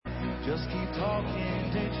Just keep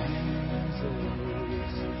talking to Jesus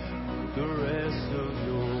the rest of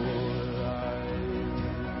your life.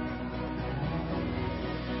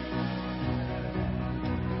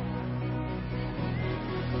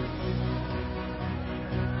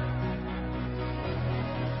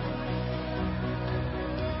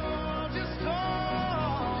 Just talk.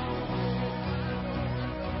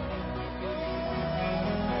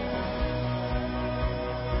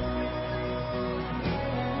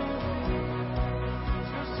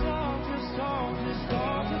 Just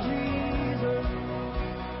talk to Jesus.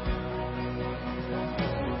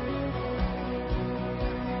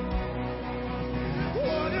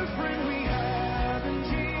 What a friend we have in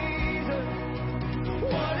Jesus.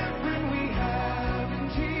 What a friend we have in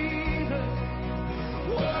Jesus.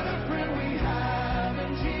 What a friend we have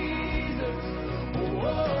in Jesus.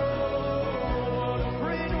 Whoa, what a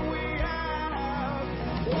friend we have.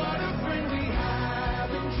 What a friend we have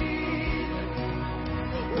in Jesus.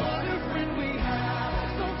 What a friend we have,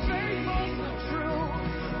 so faithful, so true.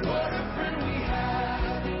 What a friend we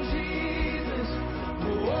have in Jesus.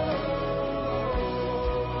 Whoa.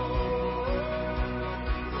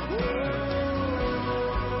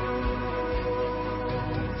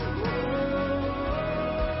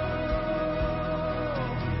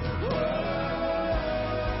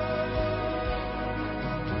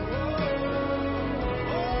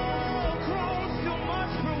 Cross too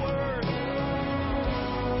much for words.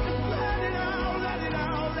 Let it out, let it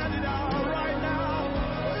out, let it out right now.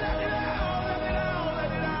 Let it out, let it out,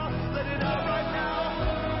 let it out, let it out right now.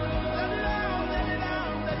 Let it out, let it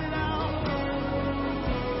out, let it out.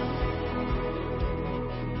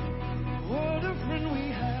 What a friend we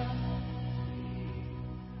have.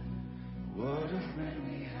 What a friend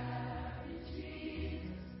we have in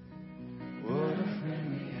Jesus. What a friend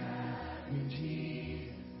we have in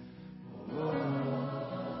Jesus. Whoa.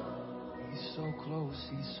 He's so close,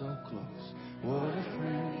 he's so close. What a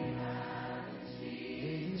friend we have in Jesus.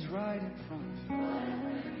 Yeah, he's right in front of you. What a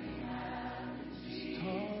friend we have in Jesus.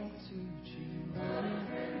 Talk to Jesus. What a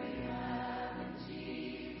friend we have in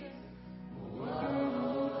Jesus.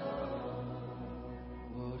 Whoa.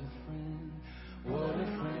 What a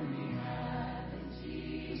friend we have in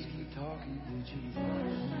Jesus. Just keep talking to Jesus. What a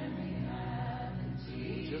friend we have in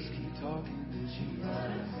Jesus. Just keep talking to Jesus. What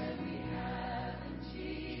a friend we have in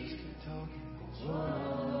Jesus. Just keep talking to Jesus.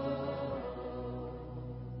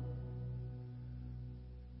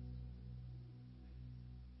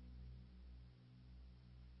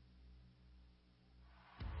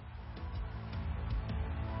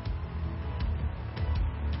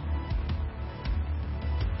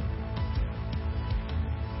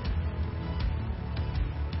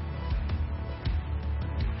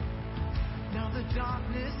 Now the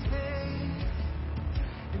darkness fades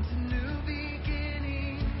into new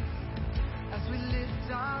beginnings as we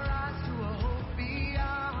lift our eyes to a hope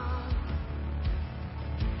beyond.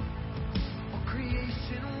 All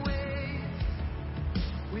creation waits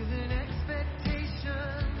with an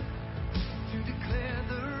expectation to declare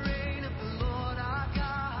the reign of the Lord our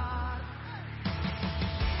God.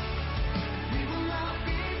 We will not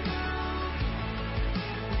be moved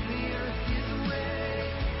when the earth gives way.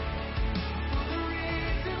 For the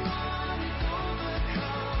risen one is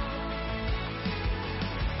overcome.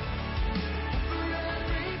 For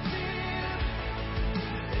every fear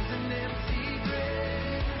is an empty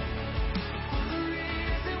grave. For the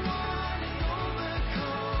risen one is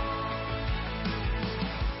overcome.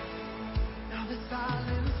 Now the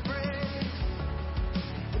silence breaks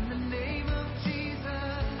in the name of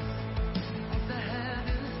Jesus. As the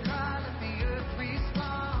heavens cry, let the earth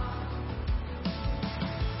respond.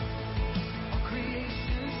 All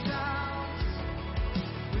creation shouts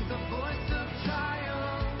with a voice of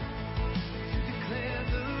triumph to declare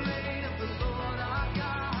the reign of the Lord our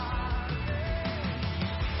God.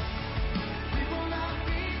 We will not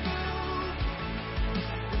be moved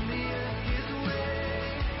when the earth gives way.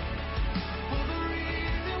 For the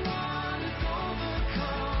risen one is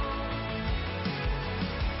overcome.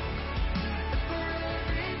 And for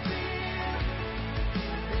every fear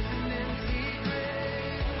is an empty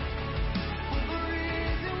grave. For the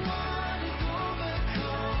risen one is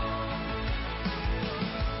overcome.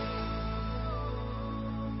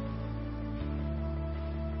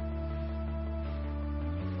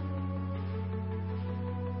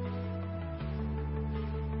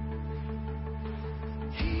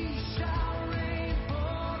 He shall reign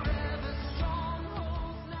forever,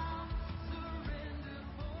 strongholds now surrender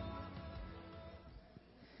for.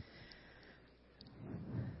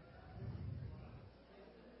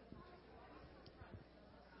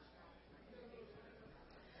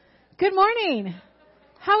 Good morning.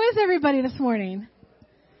 How is everybody this morning?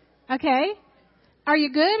 Okay. Are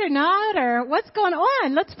you good or not? Or what's going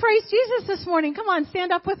on? Let's praise Jesus this morning. Come on,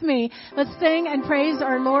 stand up with me. Let's sing and praise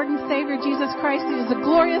our Lord and Savior Jesus Christ. It is a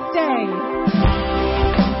glorious day.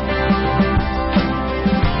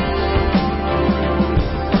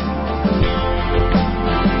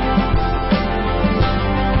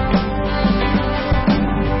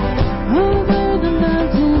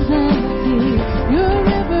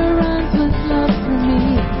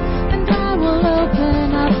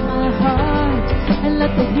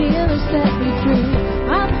 Let the healer set me free.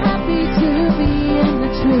 I'm happy to be in the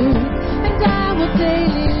truth, and I will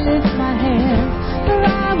daily lift my hands, for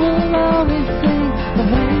I will always say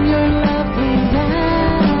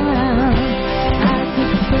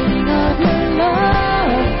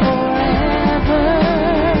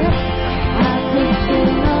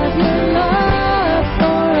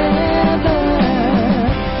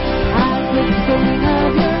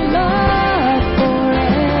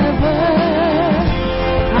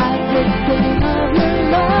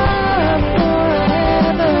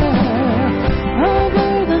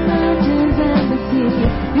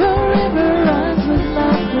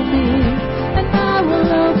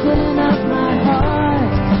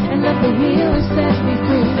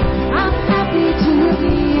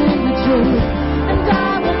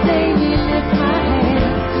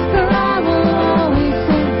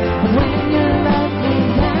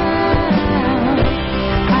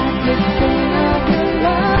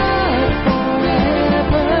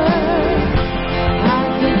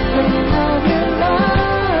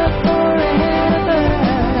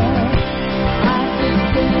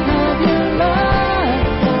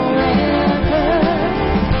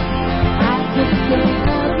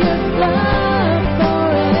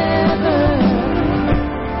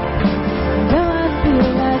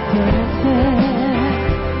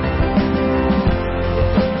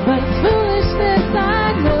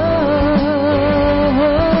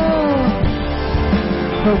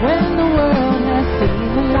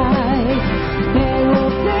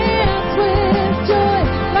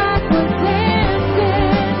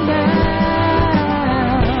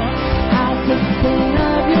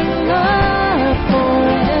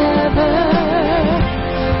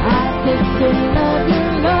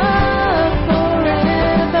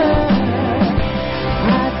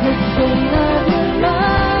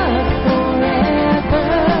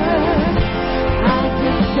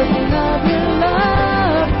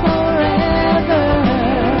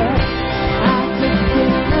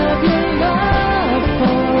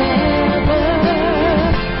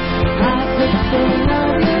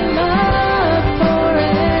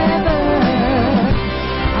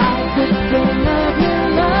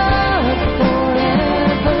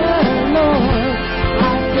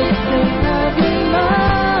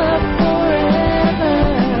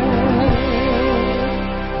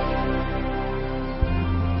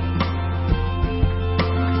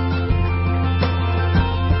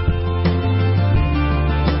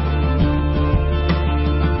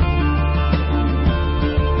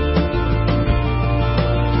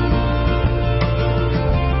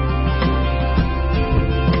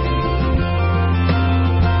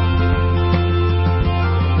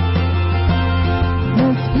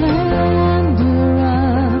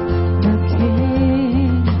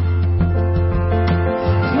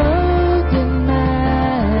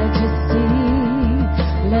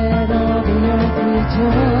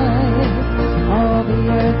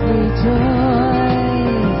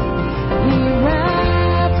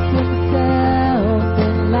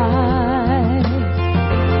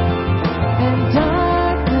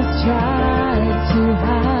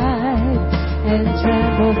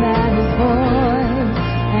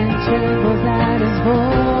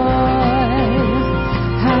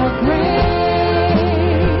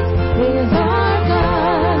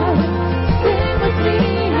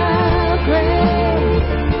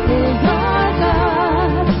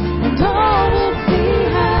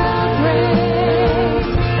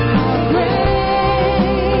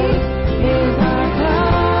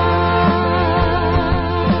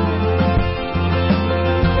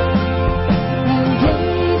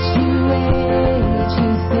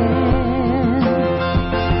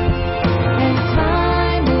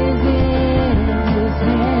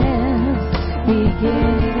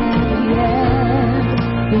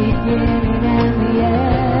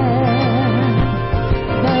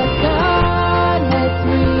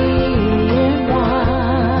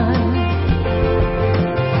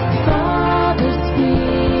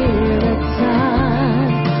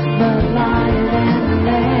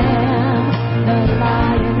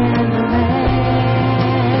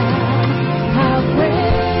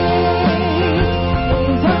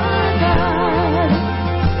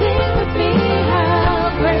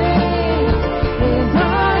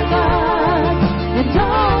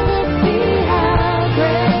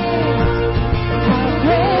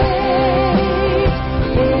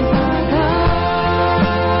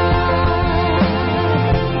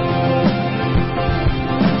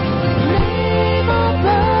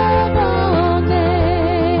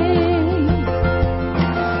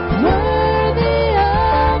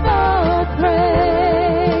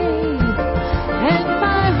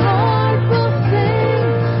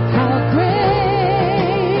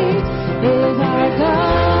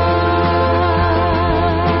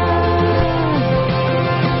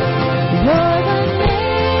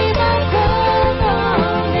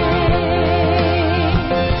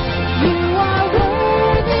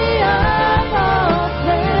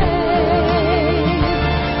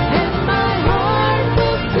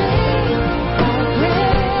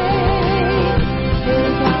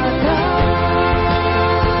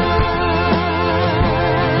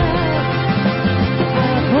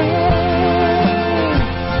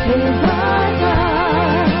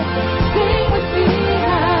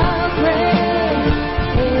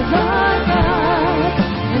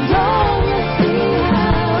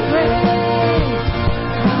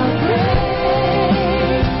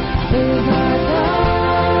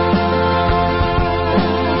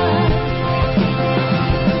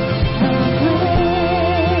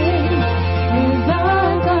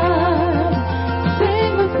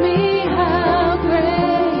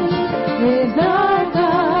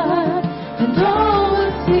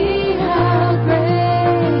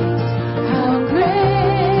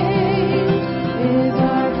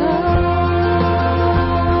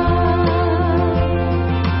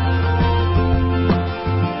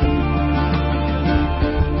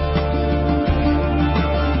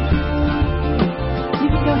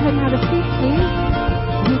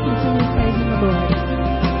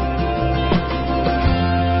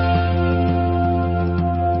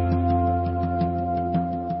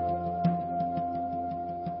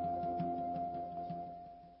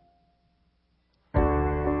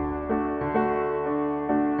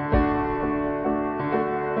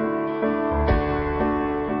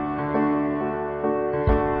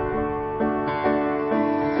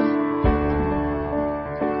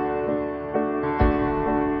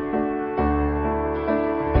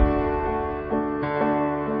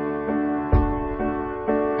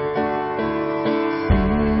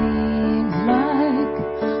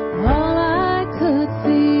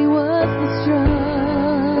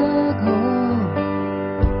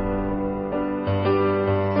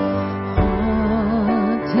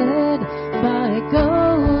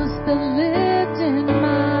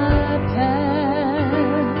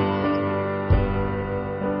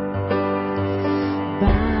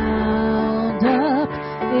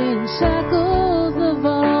shackles of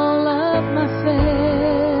all of my failures,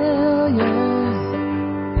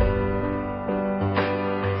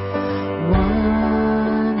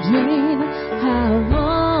 wondering how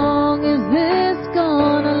long is this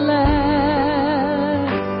gonna last.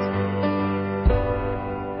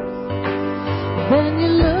 Then you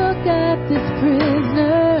look at this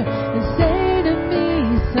prisoner and say to me,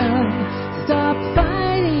 son, stop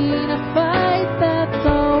fighting a fight that's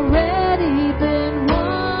already been won.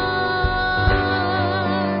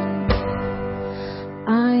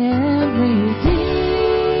 I am redeemed.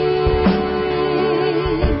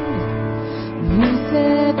 You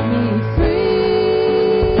set me free.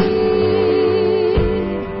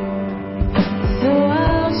 So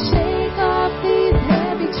I'll shake off these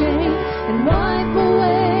heavy chains and wipe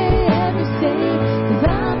away every stain, 'cause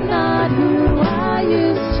I'm not who I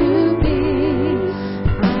used to be.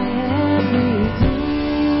 I am redeemed.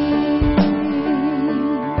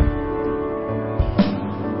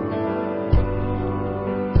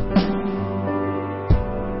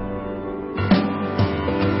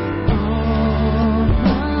 All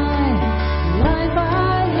my life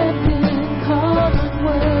I have been called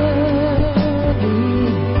unworthy,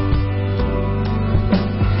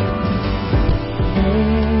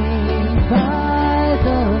 named by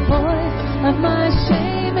the voice of my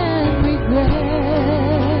shame and regret.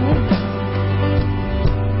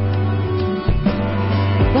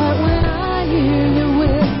 But when I hear you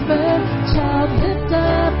whisper, child, lift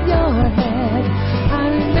up your head, I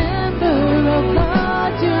remember, oh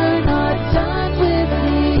God, you're not done with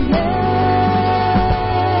me yet.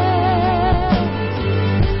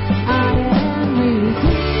 I am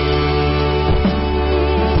redeemed.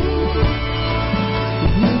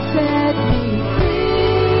 You set me free.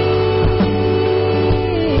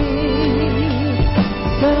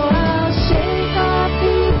 So I'll shake off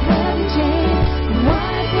these heavy chains and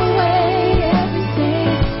wipe away every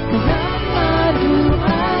stain, 'cause I'm not who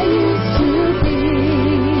I used to be.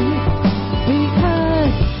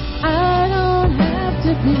 Because I don't have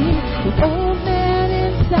to be the old man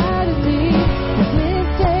inside of me, 'cause this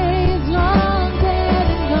day is long dead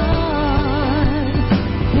and gone.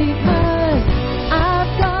 Because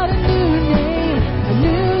I've got a new name, a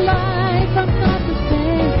new life, I'm not the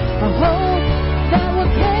same, a hope that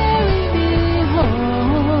will carry me home.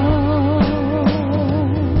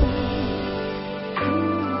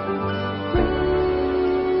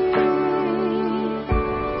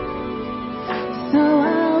 So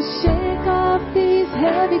I'll shake off these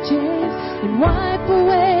heavy chains and wipe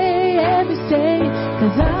away every stain,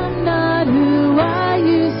 'cause I'm not who I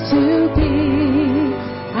used to be.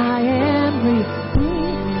 I am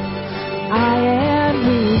redeemed. I am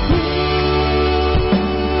redeemed.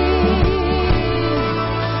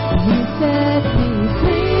 You set me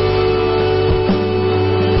free.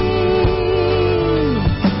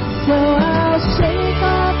 So I'll shake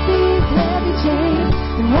off these heavy chains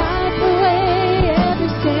and wipe away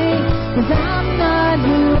every stain, 'cause I'm not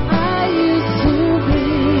who I used to be.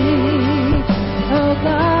 Oh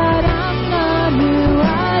God, I'm not who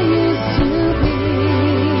I used to be.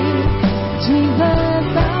 Jesus,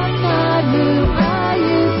 I'm not who I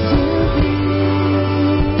used to be.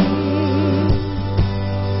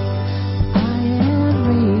 I am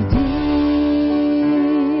redeemed.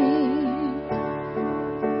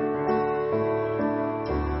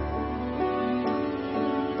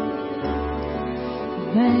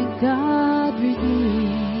 Thank God, redeemed.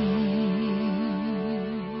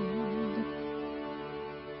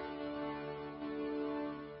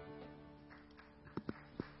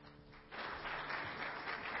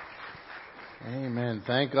 Amen.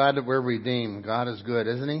 Thank God that we're redeemed. God is good,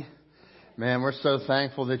 isn't He? Man, we're so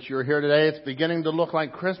thankful that you're here today. It's beginning to look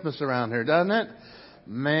like Christmas around here, doesn't it?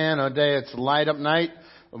 Man, oh day, it's light up night.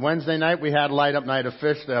 Wednesday night we had light up night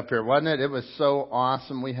officially up here, wasn't it? It was so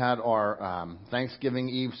awesome. We had our Thanksgiving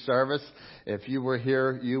Eve service. If you were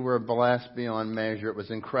here, you were blessed beyond measure. It was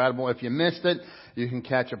incredible. If you missed it, you can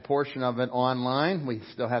catch a portion of it online. We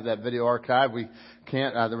still have that video archive. We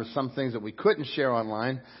can't. There were some things that we couldn't share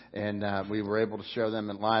online, and we were able to share them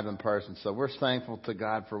live in person. So we're thankful to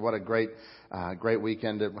God for what a great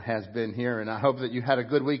weekend it has been here. And I hope that you had a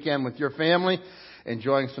good weekend with your family,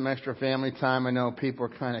 enjoying some extra family time. I know people are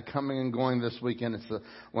kind of coming and going this weekend. It's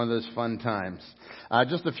one of those fun times.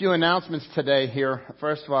 Just a few announcements today here.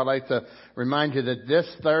 First of all, I'd like to remind you that this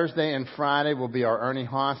Thursday and Friday will be our Ernie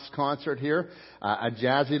Haas concert here. A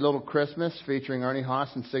jazzy little Christmas featuring Ernie Haas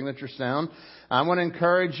and Signature Sound. I want to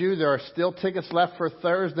encourage you, there are still tickets left for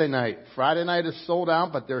Thursday night. Friday night is sold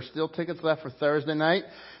out, but there are still tickets left for Thursday night.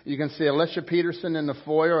 You can see Alicia Peterson in the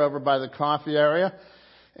foyer over by the coffee area.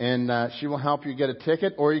 And she will help you get a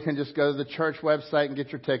ticket, or you can just go to the church website and get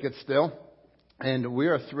your tickets still. And we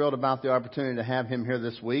are thrilled about the opportunity to have him here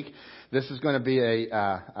this week. This is going to be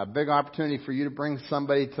a big opportunity for you to bring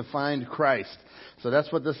somebody to find Christ. So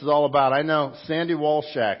that's what this is all about. I know Sandy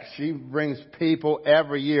Walshak, she brings people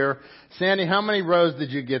every year. Sandy, how many rows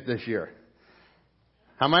did you get this year?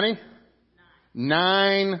 How many?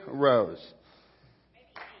 9 rows.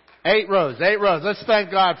 8 rows. Let's thank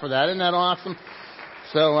God for that. Isn't that awesome?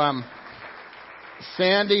 So,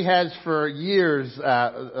 Sandy has for years,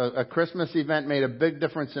 a Christmas event made a big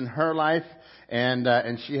difference in her life.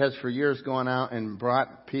 And she has for years gone out and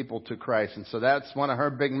brought people to Christ. And so that's one of her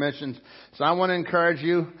big missions. So I want to encourage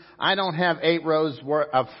you. I don't have 8 rows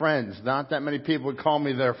of friends. Not that many people would call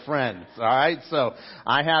me their friends. All right. So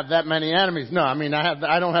I have that many enemies. No, I mean,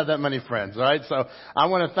 I don't have that many friends. All right. So I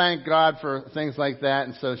want to thank God for things like that.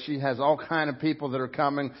 And so she has all kind of people that are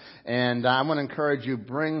coming. And I want to encourage you,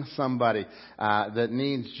 bring somebody, that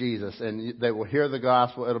needs Jesus, and they will hear the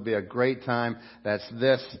gospel. It'll be a great time. That's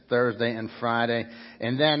this Thursday and Friday.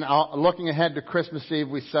 And then looking ahead to Christmas Eve,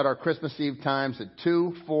 we set our Christmas Eve times at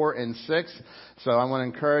 2, 4, and 6. So I want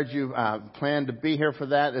to encourage you, plan to be here for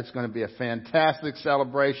that. It's going to be a fantastic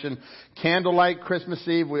celebration. Candlelight Christmas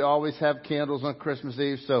Eve. We always have candles on Christmas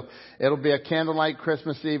Eve. So it'll be a candlelight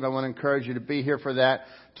Christmas Eve. I want to encourage you to be here for that.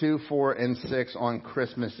 2, 4, and 6 on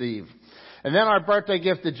Christmas Eve. And then our birthday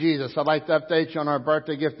gift to Jesus. I'd like to update you on our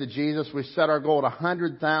birthday gift to Jesus. We set our goal at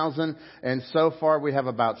 100,000, and so far we have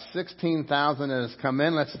about 16,000 that has come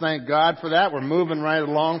in. Let's thank God for that. We're moving right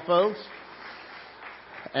along, folks.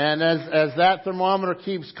 And as that thermometer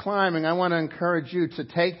keeps climbing, I want to encourage you to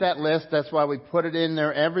take that list. That's why we put it in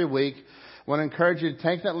there every week. I want to encourage you to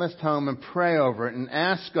take that list home and pray over it and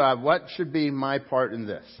ask God, what should be my part in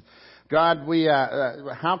this? God,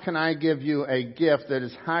 how can I give you a gift that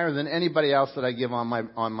is higher than anybody else that I give on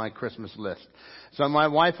my Christmas list? So my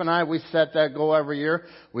wife and I, we set that goal every year.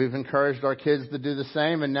 We've encouraged our kids to do the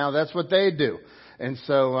same, and now that's what they do. And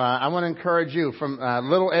so I want to encourage you from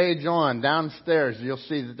little age on, downstairs, you'll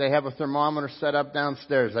see that they have a thermometer set up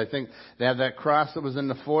downstairs. I think they have that cross that was in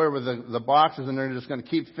the foyer with the boxes, and they're just going to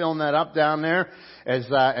keep filling that up down there.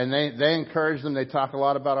 And they encourage them. They talk a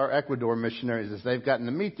lot about our Ecuador missionaries as they've gotten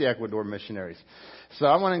to meet the Ecuador missionaries. So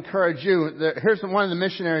I want to encourage you. Here's one of the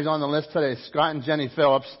missionaries on the list today, Scott and Jenny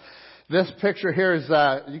Phillips. This picture here is,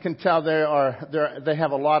 you can tell they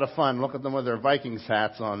have a lot of fun. Look at them with their Vikings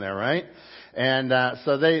hats on there, right? And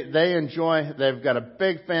so they enjoy. They've got a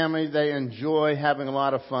big family. They enjoy having a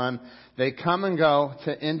lot of fun. They come and go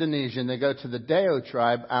to Indonesia, and they go to the Deo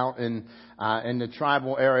tribe out in the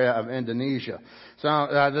tribal area of Indonesia.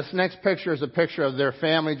 So this next picture is a picture of their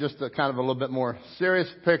family, just a kind of a little bit more serious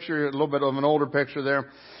picture, a little bit of an older picture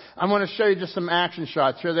there. I want to show you just some action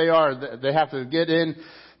shots. Here they are. They have to get in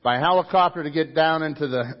by helicopter to get down into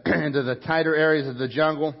the tighter areas of the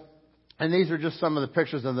jungle. And these are just some of the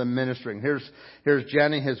pictures of them ministering. Here's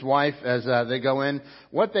Jenny, his wife, as they go in.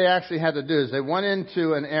 What they actually had to do is they went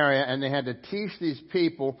into an area and they had to teach these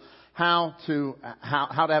people how to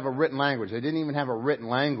have a written language. They didn't even have a written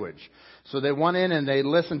language. So they went in and they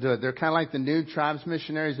listened to it. They're kind of like the new tribes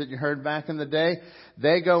missionaries that you heard back in the day.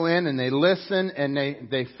 They go in and they listen and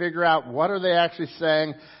they figure out what are they actually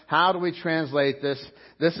saying. How do we translate this?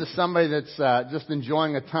 This is somebody that's just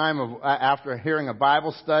enjoying a time of after hearing a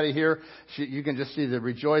Bible study here. You can just see the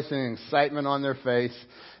rejoicing and excitement on their face.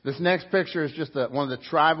 This next picture is just one of the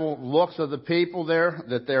tribal looks of the people there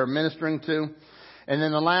that they're ministering to. And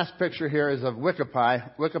then the last picture here is of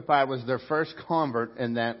Wiccapi. Wiccapi was their first convert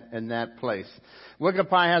in that place.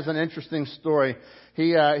 Wiccapi has an interesting story.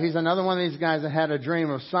 He's another one of these guys that had a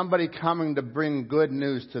dream of somebody coming to bring good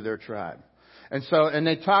news to their tribe. And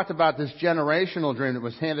they talked about this generational dream that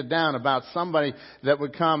was handed down about somebody that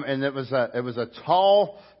would come, and it was a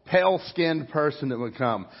tall, pale-skinned person that would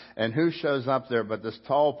come. And who shows up there but this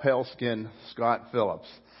tall, pale-skinned Scott Phillips?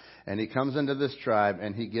 And he comes into this tribe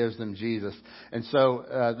and he gives them Jesus. And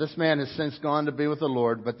so this man has since gone to be with the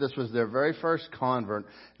Lord, but this was their very first convert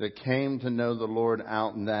that came to know the Lord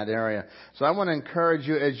out in that area. So I want to encourage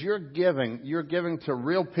you, as you're giving to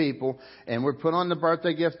real people, and we're put on the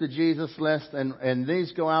birthday gift to Jesus list, and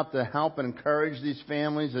these go out to help and encourage these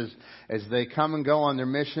families as they come and go on their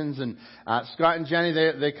missions. And Scott and Jenny,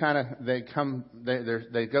 they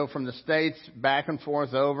go from the States back and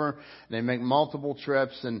forth over. They make multiple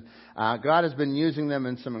trips, and God has been using them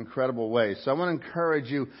in some incredible ways. So I want to encourage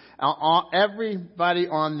you. Everybody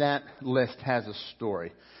on that list has a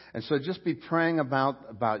story. And so just be praying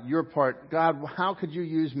about your part. God, how could you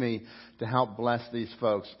use me to help bless these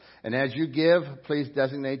folks? And as you give, please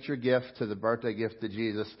designate your gift to the birthday gift to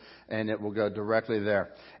Jesus, and it will go directly there.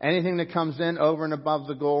 Anything that comes in over and above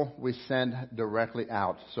the goal, we send directly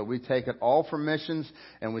out. So we take it all for missions,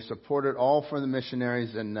 and we support it all for the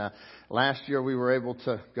missionaries. And last year we were able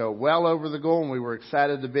to go well over the goal, and we were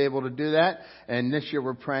excited to be able to do that. And this year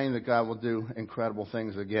we're praying that God will do incredible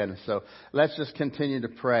things again. So let's just continue to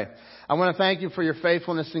pray. I want to thank you for your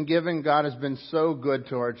faithfulness in giving. God has been so good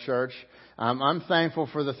to our church. I'm thankful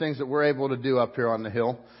for the things that we're able to do up here on the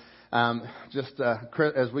hill.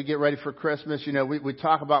 As we get ready for Christmas, we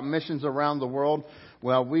talk about missions around the world.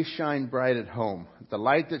 Well, we shine bright at home. The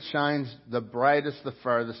light that shines the brightest, the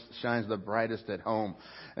farthest, shines the brightest at home.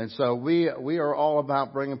 And so we are all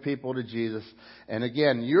about bringing people to Jesus. And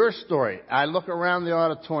again, your story. I look around the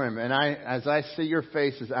auditorium, and as I see your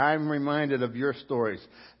faces, I'm reminded of your stories.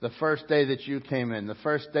 The first day that you came in, the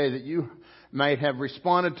first day that you might have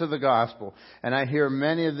responded to the gospel. And I hear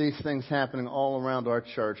many of these things happening all around our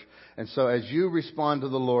church. And so as you respond to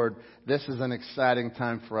the Lord, this is an exciting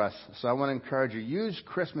time for us. So I want to encourage you, use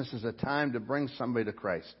Christmas as a time to bring somebody to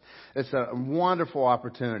Christ. It's a wonderful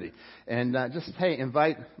opportunity. And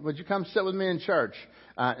would you come sit with me in church?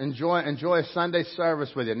 Enjoy a Sunday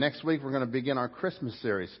service with you. Next week we're going to begin our Christmas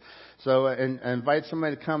series. So invite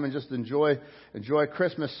somebody to come and just enjoy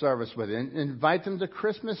Christmas service with you. And invite them to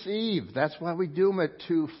Christmas Eve. That's why we do them at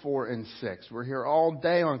 2, 4, and 6. We're here all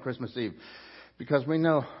day on Christmas Eve because we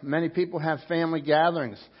know many people have family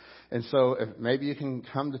gatherings. And so if maybe you can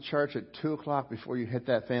come to church at 2 o'clock before you hit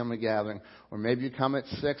that family gathering, or maybe you come at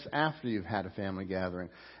 6 after you've had a family gathering.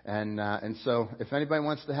 And so if anybody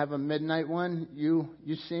wants to have a midnight one, you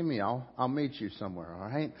see me. I'll meet you somewhere. All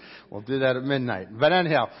right, we'll do that at midnight. But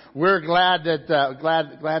anyhow, we're glad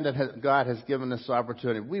that God has given us the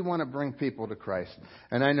opportunity. We want to bring people to Christ,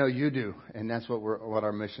 and I know you do, and that's what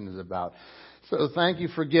our mission is about. So thank you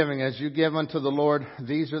for giving. As you give unto the Lord,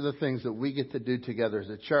 these are the things that we get to do together as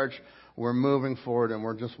a church. We're moving forward, and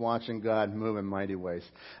we're just watching God move in mighty ways.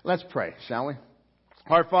 Let's pray, shall we?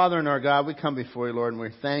 Our Father and our God, we come before you, Lord, and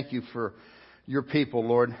we thank you for your people,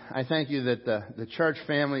 Lord. I thank you that the church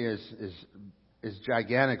family is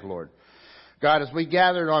gigantic, Lord. God, as we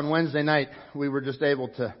gathered on Wednesday night, we were just able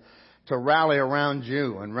to rally around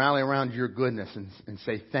you and rally around your goodness and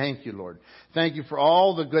say thank you, Lord. Thank you for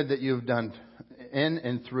all the good that you've done in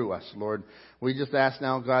and through us, Lord. We just ask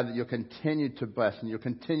now, God, that you'll continue to bless and you'll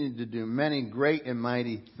continue to do many great and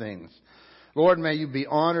mighty things. Lord, may you be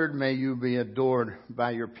honored, may you be adored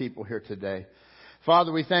by your people here today.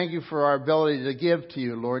 Father, we thank you for our ability to give to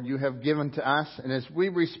you, Lord. You have given to us, and as we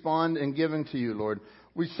respond in giving to you, Lord,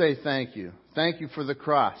 we say thank you. Thank you for the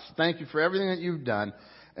cross. Thank you for everything that you've done.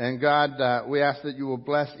 And God, we ask that you will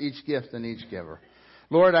bless each gift and each giver.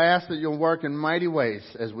 Lord, I ask that you'll work in mighty ways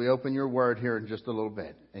as we open your word here in just a little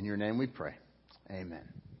bit. In your name we pray. Amen.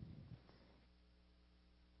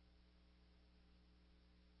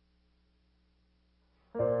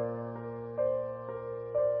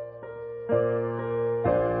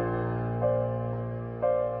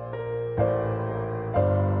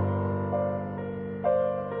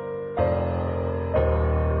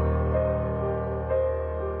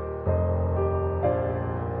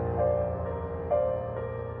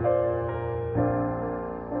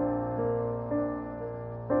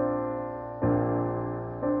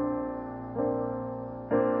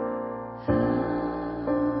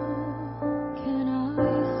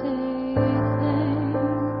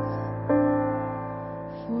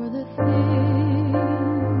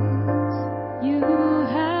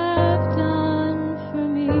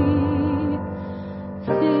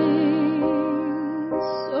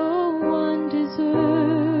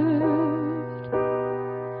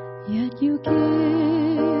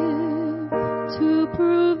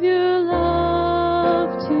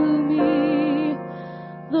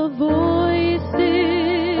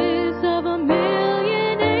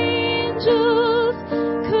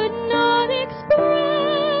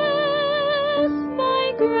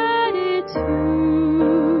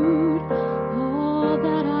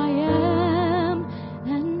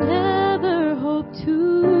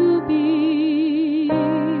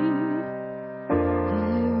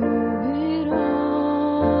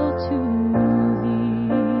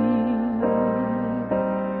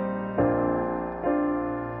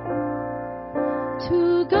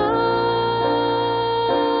 To God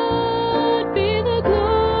be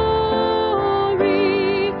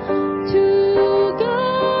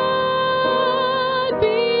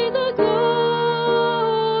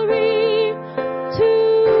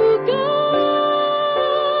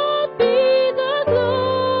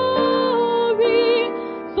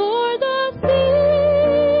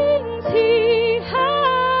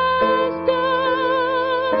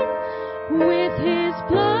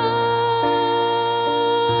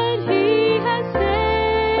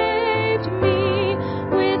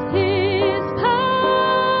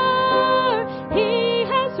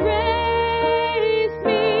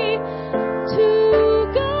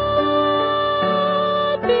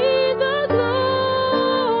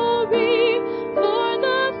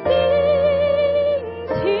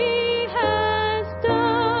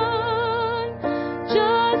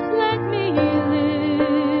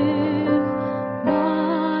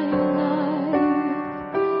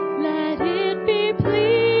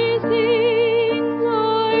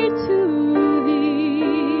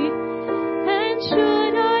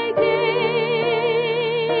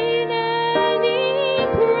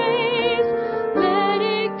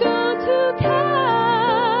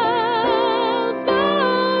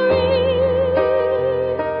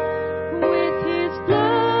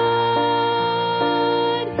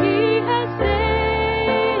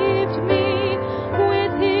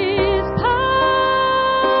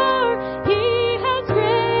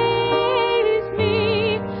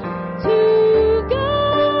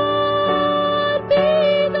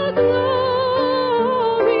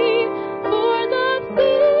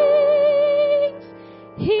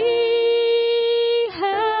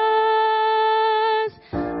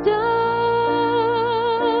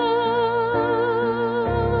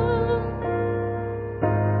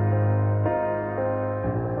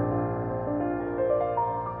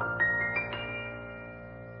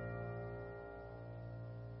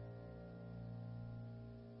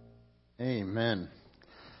Amen.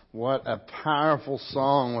 What a powerful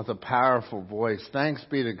song with a powerful voice. Thanks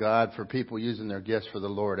be to God for people using their gifts for the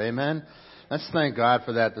Lord. Amen. Let's thank God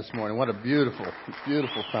for that this morning. What a beautiful,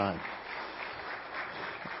 beautiful time.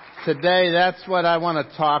 Today, that's what I want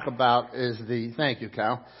to talk about thank you,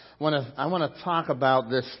 Cal. I want to talk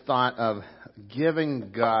about this thought of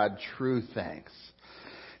giving God true thanks.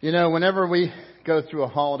 You know, whenever we go through a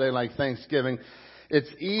holiday like Thanksgiving, it's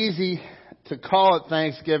easy to call it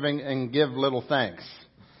Thanksgiving and give little thanks.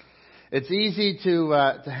 It's easy to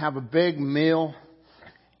have a big meal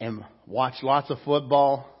and watch lots of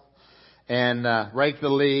football and rake the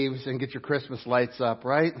leaves and get your Christmas lights up,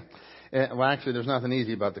 right? Well, actually, there's nothing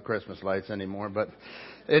easy about the Christmas lights anymore, but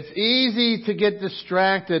it's easy to get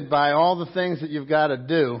distracted by all the things that you've got to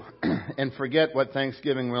do and forget what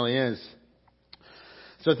Thanksgiving really is.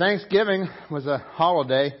 So Thanksgiving was a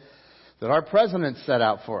holiday that our president set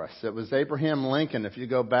out for us. It was Abraham Lincoln. If you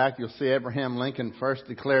go back, you'll see Abraham Lincoln first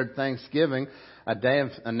declared Thanksgiving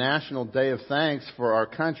a national day of thanks for our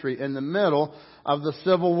country in the middle of the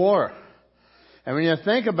Civil War. And when you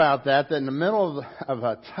think about that in the middle of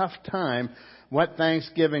a tough time, what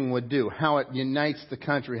Thanksgiving would do, how it unites the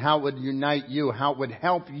country, how it would unite you, how it would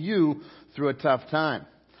help you through a tough time.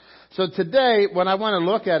 So today, what I want to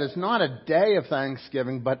look at is not a day of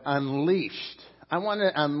Thanksgiving, but unleashed. I want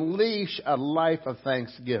to unleash a life of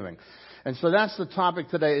thanksgiving. And so that's the topic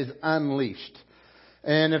today, is unleashed.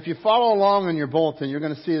 And if you follow along in your bulletin, you're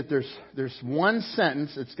going to see that there's one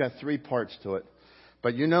sentence. It's got 3 parts to it.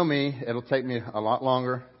 But you know me, it'll take me a lot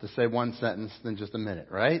longer to say one sentence than just a minute,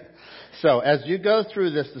 right? So as you go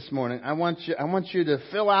through this morning, I want you to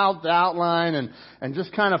fill out the outline and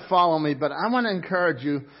just kind of follow me. But I want to encourage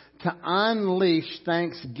you to unleash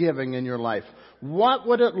thanksgiving in your life. What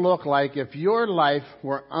would it look like if your life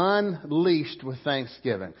were unleashed with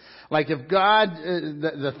thanksgiving? Like if God,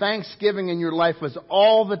 the thanksgiving in your life was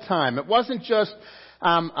all the time. It wasn't just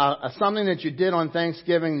something that you did on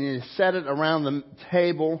Thanksgiving and you set it around the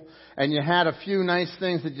table and you had a few nice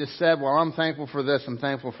things that you said, well, I'm thankful for this, I'm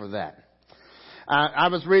thankful for that. I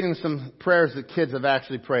was reading some prayers that kids have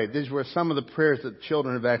actually prayed. These were some of the prayers that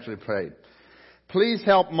children have actually prayed. Please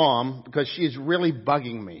help Mom because she's really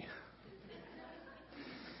bugging me.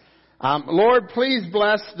 Lord, please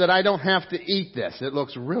bless that I don't have to eat this. It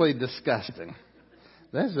looks really disgusting.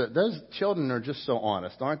 Those children are just so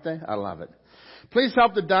honest, aren't they? I love it. Please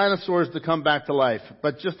help the dinosaurs to come back to life,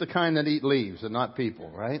 but just the kind that eat leaves and not people,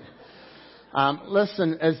 right?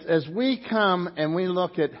 Listen, as we come and we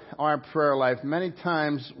look at our prayer life, many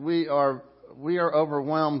times we are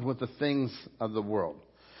overwhelmed with the things of the world.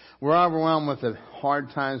 We're overwhelmed with the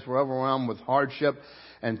hard times. We're overwhelmed with hardship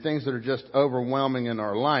and things that are just overwhelming in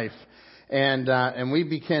our life. And we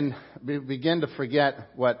begin to forget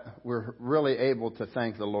what we're really able to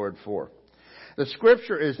thank the Lord for. The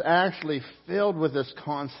scripture is actually filled with this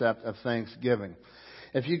concept of thanksgiving.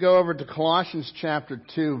 If you go over to Colossians chapter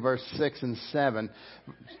 2, verse 6 and 7,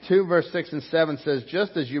 2 verse 6 and 7 says,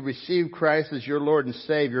 just as you received Christ as your Lord and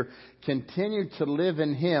Savior, continue to live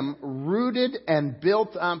in Him, rooted and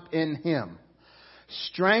built up in Him,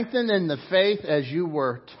 strengthened in the faith as you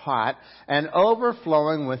were taught, and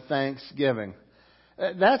overflowing with thanksgiving.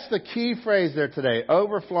 That's the key phrase there today,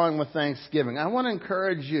 overflowing with thanksgiving. I want to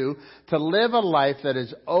encourage you to live a life that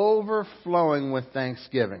is overflowing with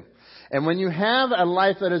thanksgiving. And when you have a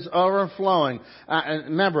life that is overflowing,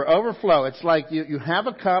 remember, overflow, it's like you have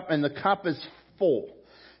a cup and the cup is full.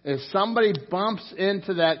 If somebody bumps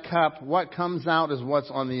into that cup, what comes out is what's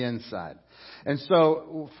on the inside. And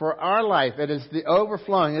so for our life, it is the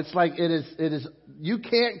overflowing. It's like it is, you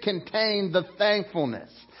can't contain the thankfulness.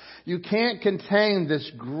 You can't contain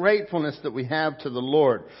this gratefulness that we have to the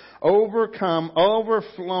Lord.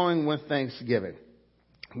 Overflowing with thanksgiving.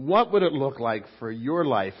 What would it look like for your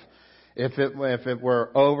life if it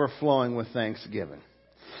were overflowing with thanksgiving?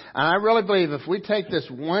 And I really believe if we take this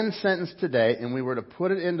one sentence today and we were to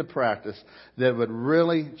put it into practice, that it would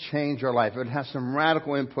really change our life. It would have some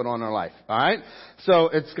radical input on our life. All right? So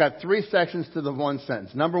it's got 3 sections to the one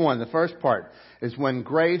sentence. Number 1, the first part is when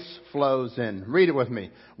grace flows in. Read it with me.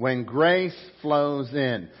 When grace flows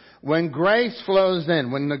in. When grace flows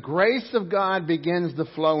in, when the grace of God begins to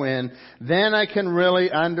flow in, then I can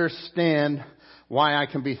really understand why I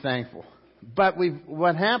can be thankful. But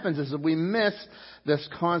what happens is that we miss this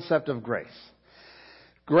concept of grace.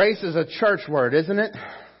 Grace is a church word, isn't it?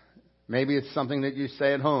 Maybe it's something that you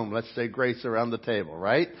say at home. Let's say grace around the table,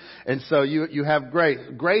 right? And so you have grace.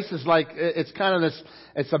 Grace is like, it's kind of this,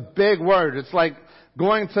 it's a big word. It's like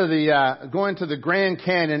going to the Grand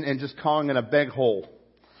Canyon and just calling it a big hole.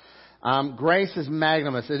 Grace is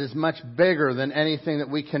magnanimous. It is much bigger than anything that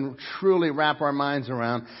we can truly wrap our minds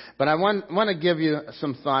around. But I want to give you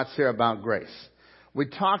some thoughts here about grace. We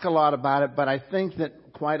talk a lot about it, but I think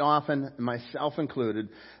that quite often, myself included,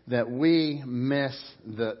 that we miss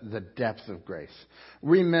the depth of grace.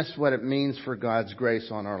 We miss what it means for God's grace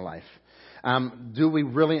on our life. Do we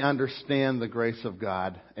really understand the grace of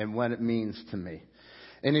God and what it means to me?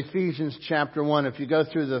 In Ephesians chapter 1, if you go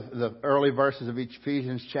through the early verses of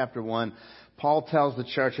Ephesians chapter 1, Paul tells the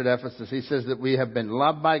church at Ephesus, he says that we have been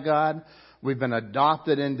loved by God. We've been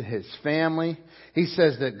adopted into His family. He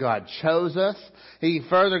says that God chose us. He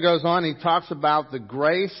further goes on, he talks about the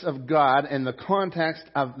grace of God in the context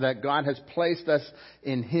of that God has placed us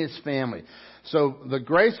in His family. So the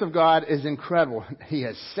grace of God is incredible. He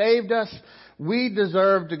has saved us. We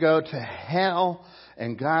deserve to go to hell.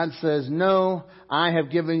 And God says, no, I have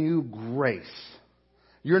given you grace.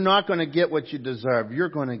 You're not going to get what you deserve. You're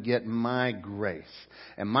going to get my grace.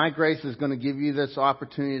 And my grace is going to give you this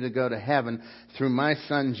opportunity to go to heaven through my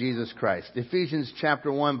Son, Jesus Christ. Ephesians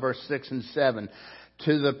chapter 1, verse 6 and 7.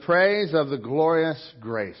 To the praise of the glorious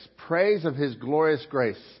grace. Praise of His glorious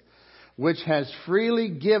grace, which He has freely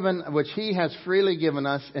given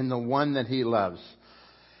us in the one that He loves.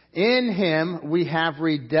 In Him we have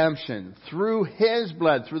redemption. Through His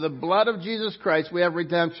blood, through the blood of Jesus Christ, we have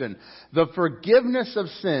redemption. The forgiveness of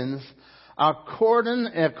sins according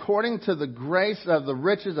to the grace of the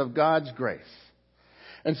riches of God's grace.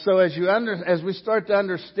 And so as we start to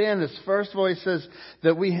understand this, first of all, he says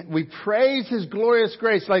that we praise His glorious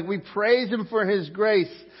grace, like we praise Him for His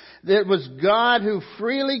grace. It was God who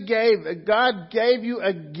freely God gave you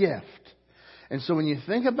a gift. And so when you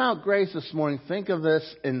think about grace this morning, think of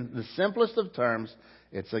this in the simplest of terms.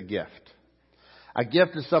 It's a gift. A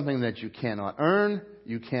gift is something that you cannot earn.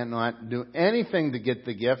 You cannot do anything to get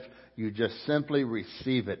the gift. You just simply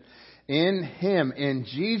receive it. In Him, in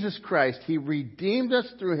Jesus Christ, He redeemed us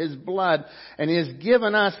through His blood, and He has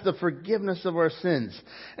given us the forgiveness of our sins.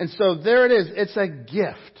 And so there it is. It's a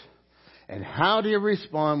gift. And how do you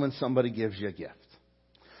respond when somebody gives you a gift?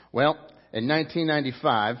 Well, in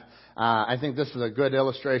 1995... I think this is a good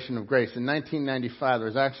illustration of grace. In 1995, there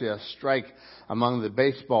was actually a strike among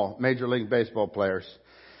the Major League Baseball players.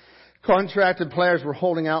 Contracted players were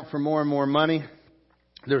holding out for more and more money.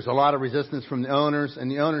 There was a lot of resistance from the owners, and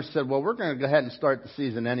the owners said, well, we're going to go ahead and start the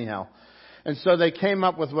season anyhow. And so they came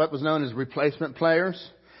up with what was known as replacement players.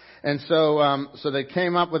 And so they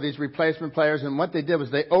came up with these replacement players, and what they did was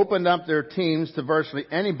they opened up their teams to virtually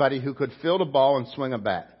anybody who could field a ball and swing a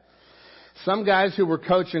bat. Some guys who were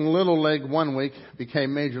coaching Little League one week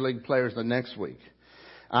became Major League players the next week.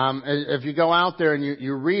 If you go out there and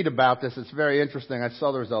you read about this, it's very interesting. I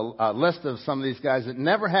saw there was a list of some of these guys that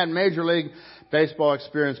never had Major League Baseball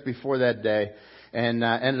experience before that day and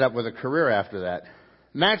ended up with a career after that.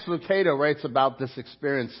 Max Lucado writes about this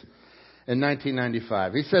experience in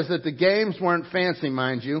 1995. He says that the games weren't fancy,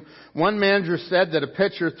 mind you. One manager said that a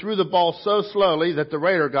pitcher threw the ball so slowly that the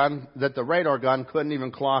radar gun couldn't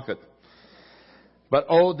even clock it. But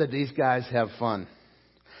oh, did these guys have fun.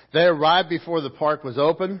 They arrived before the park was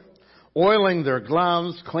open, oiling their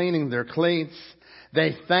gloves, cleaning their cleats.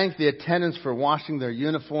 They thanked the attendants for washing their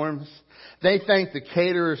uniforms. They thanked the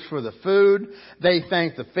caterers for the food. They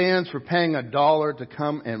thanked the fans for paying $1 to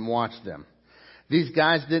come and watch them. These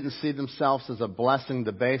guys didn't see themselves as a blessing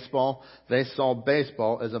to baseball. They saw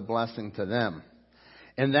baseball as a blessing to them.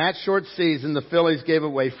 In that short season, the Phillies gave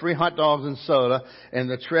away free hot dogs and soda,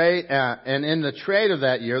 and in the trade of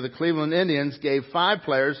that year, the Cleveland Indians gave 5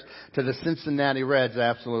 players to the Cincinnati Reds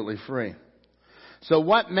absolutely free. So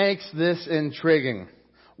what makes this intriguing?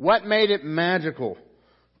 What made it magical?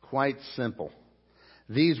 Quite simple.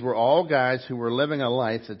 These were all guys who were living a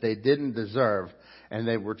life that they didn't deserve, and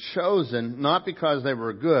they were chosen not because they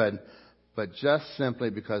were good, but just simply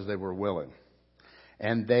because they were willing.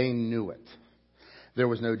 And they knew it. There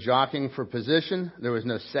was no jockeying for position. There was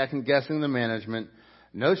no second guessing the management.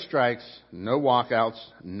 No strikes, no walkouts,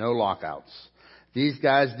 no lockouts. These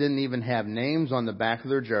guys didn't even have names on the back of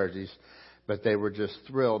their jerseys, but they were just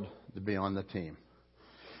thrilled to be on the team.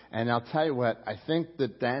 And I'll tell you what, I think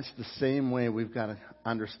that that's the same way we've got to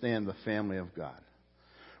understand the family of God.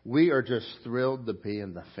 We are just thrilled to be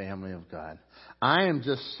in the family of God. I am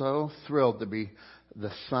just so thrilled to be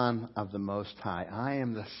the Son of the Most High. I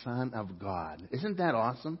am the Son of God. Isn't that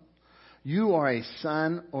awesome? You are a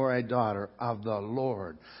son or a daughter of the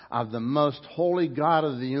Lord, of the most holy God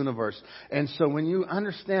of the universe. And so when you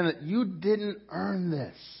understand that you didn't earn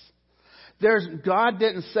this, God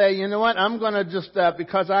didn't say, you know what, I'm going to just,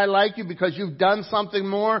 because I like you, because you've done something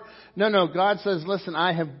more. No, God says, listen,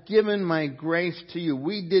 I have given my grace to you.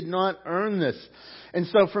 We did not earn this. And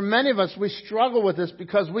so for many of us, we struggle with this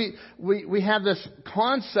because we have this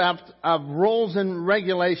concept of rules and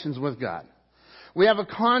regulations with God. We have a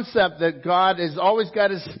concept that God has always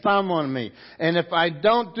got his thumb on me. And if I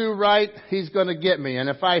don't do right, he's going to get me. And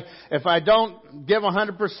if I don't give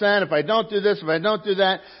 100%, if I don't do this, if I don't do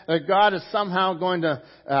that, God is somehow going to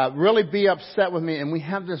really be upset with me. And we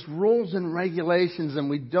have this rules and regulations, and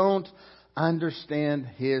we don't understand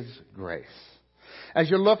his grace. As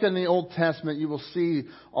you look in the Old Testament, you will see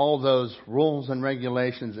all those rules and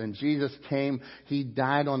regulations. And Jesus came, he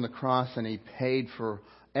died on the cross, and he paid for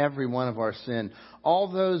every one of our sin. All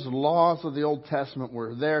those laws of the Old Testament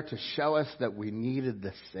were there to show us that we needed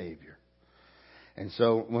the Savior. And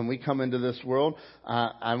so when we come into this world,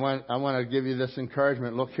 I want to give you this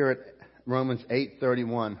encouragement. Look here at Romans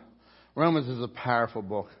 8:31. Romans is a powerful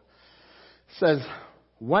book. It says,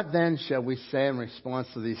 what then shall we say in response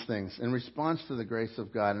to these things? In response to the grace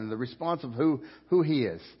of God and the response of who he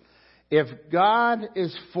is. If God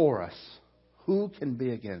is for us, who can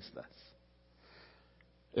be against us?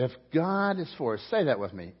 If God is for us, say that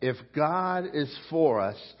with me. If God is for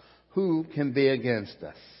us, who can be against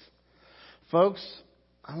us? Folks,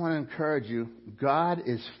 I want to encourage you, God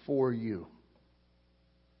is for you.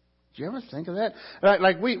 Do you ever think of that?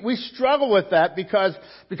 Like we struggle with that because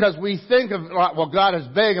we think of, well, God is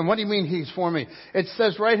big, and what do you mean he's for me? It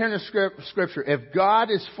says right here in the scripture, if God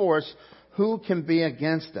is for us, who can be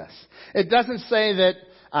against us? It doesn't say that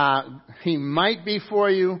he might be for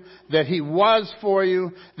you, that he was for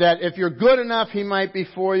you, that if you're good enough, he might be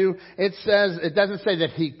for you. It doesn't say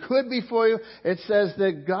that he could be for you. It says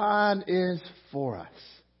that God is for us.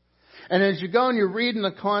 And as you go and you read in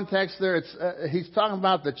the context there, he's talking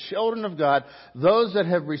about the children of God, those that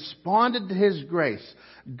have responded to his grace.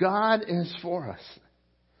 God is for us.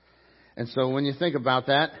 And so when you think about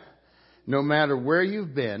that, no matter where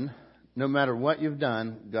you've been, no matter what you've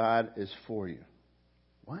done, God is for you.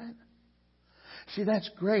 What? See, that's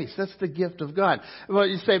grace. That's the gift of God. Well,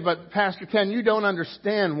 you say, but Pastor Ken, you don't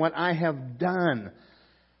understand what I have done.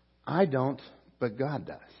 I don't, but God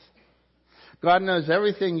does. God knows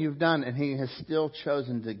everything you've done, and he has still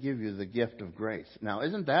chosen to give you the gift of grace. Now,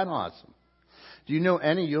 isn't that awesome? Do you know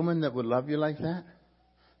any human that would love you like that?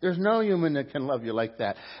 There's no human that can love you like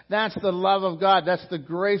that. That's the love of God. That's the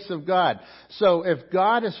grace of God. So if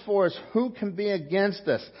God is for us, who can be against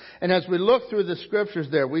us? And as we look through the scriptures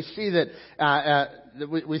there, we see that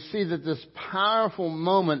we see that this powerful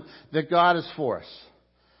moment that God is for us.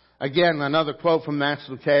 Again, another quote from Max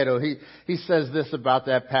Lucado. He says this about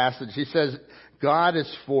that passage. He says, God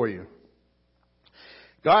is for you.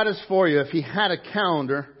 God is for you. If he had a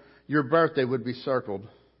calendar, your birthday would be circled.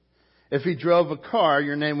 If he drove a car,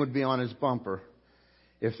 your name would be on his bumper.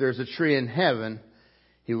 If there's a tree in heaven,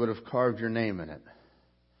 he would have carved your name in it.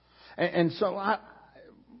 And so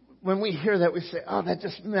when we hear that, we say, oh, that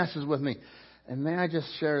just messes with me. And may I just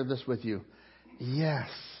share this with you? Yes.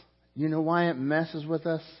 You know why it messes with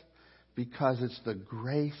us? Because it's the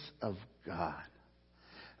grace of God.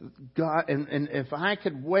 God, and if I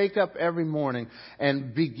could wake up every morning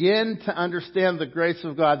and begin to understand the grace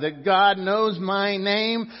of God, that God knows my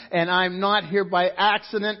name and I'm not here by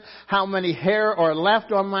accident, how many hair are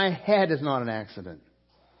left on my head is not an accident.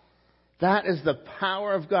 That is the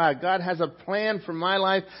power of God. God has a plan for my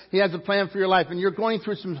life. He has a plan for your life. And you're going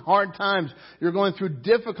through some hard times. You're going through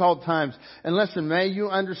difficult times. And listen, may you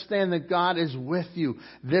understand that God is with you.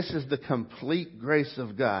 This is the complete grace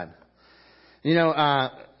of God. You know,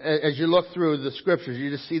 as you look through the scriptures,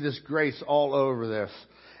 you just see this grace all over this.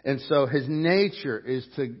 And so his nature is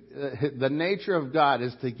the nature of God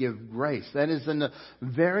is to give grace. That is in the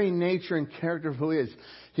very nature and character of who he is.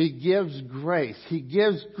 He gives grace. He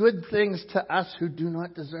gives good things to us who do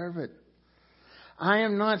not deserve it. I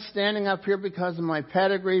am not standing up here because of my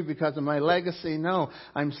pedigree, because of my legacy. No,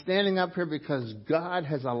 I'm standing up here because God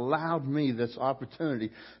has allowed me this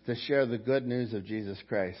opportunity to share the good news of Jesus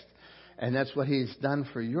Christ. And that's what he's done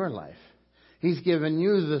for your life. He's given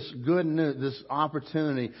you this good news, this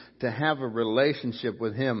opportunity to have a relationship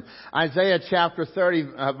with him. Isaiah chapter 30,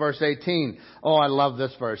 verse 18. Oh, I love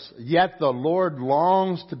this verse. Yet the Lord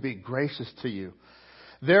longs to be gracious to you.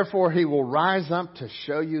 Therefore he will rise up to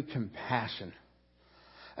show you compassion.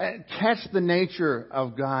 Catch the nature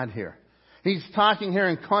of God here. He's talking here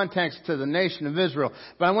in context to the nation of Israel.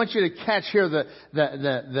 But I want you to catch here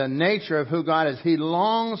the nature of who God is. He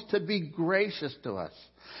longs to be gracious to us.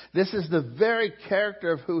 This is the very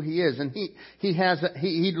character of who He is. And He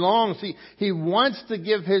longs, He wants to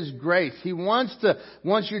give His grace. He wants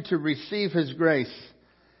you to receive His grace.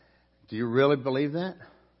 Do you really believe that?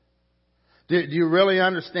 Do you really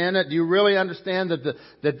understand it? Do you really understand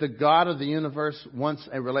that the God of the universe wants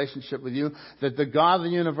a relationship with you? That the God of the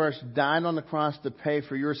universe died on the cross to pay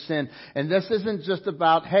for your sin. And this isn't just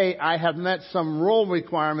about, hey, I have met some rule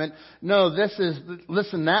requirement. No,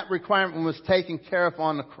 listen, that requirement was taken care of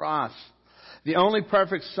on the cross. The only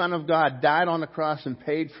perfect Son of God died on the cross and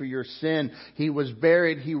paid for your sin. He was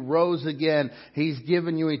buried. He rose again. He's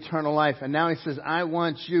given you eternal life. And now He says, I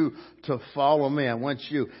want you to follow me. I want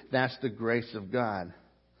you. That's the grace of God.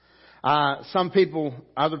 Other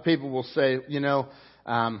people will say,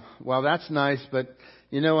 well, that's nice, but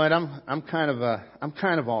you know what? I'm kind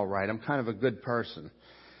of all right. I'm kind of a good person.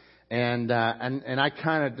 And I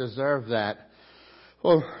kind of deserve that.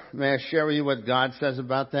 Well, may I share with you what God says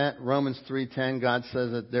about that? Romans 3:10, God says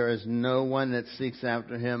that there is no one that seeks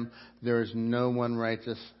after Him. There is no one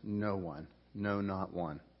righteous. No one. No, not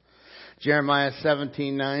one. Jeremiah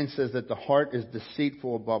 17:9 says that the heart is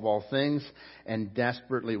deceitful above all things and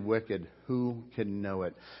desperately wicked. Who can know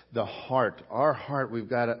it? The heart, our heart, we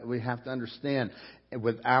have to understand.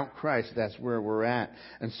 Without Christ, that's where we're at.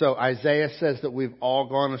 And so Isaiah says that we've all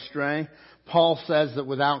gone astray. Paul says that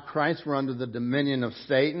without Christ, we're under the dominion of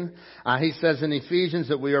Satan. He says in Ephesians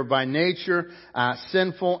that we are by nature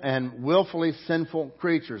sinful and willfully sinful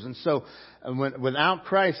creatures. And so without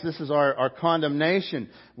Christ, this is our condemnation.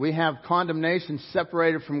 We have condemnation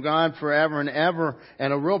separated from God forever and ever,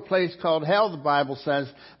 and a real place called hell, the Bible says.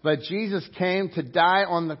 But Jesus came to die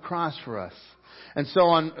on the cross for us. And so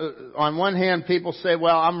on one hand, people say,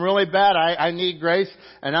 well, I'm really bad. I need grace.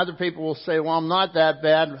 And other people will say, well, I'm not that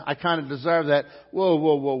bad. I kind of deserve that.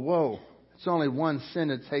 Whoa. It's only one sin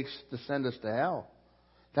it takes to send us to hell.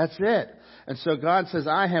 That's it. And so God says,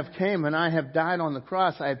 I have came and I have died on the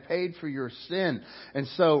cross. I have paid for your sin. And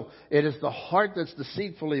so it is the heart that's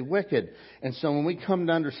deceitfully wicked. And so when we come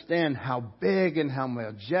to understand how big and how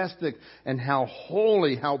majestic and how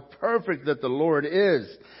holy, how perfect that the Lord is,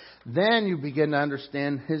 then you begin to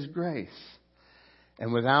understand His grace.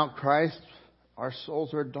 And without Christ, our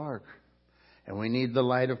souls are dark. And we need the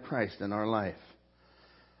light of Christ in our life.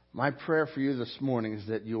 My prayer for you this morning is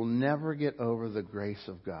that you'll never get over the grace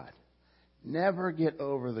of God. Never get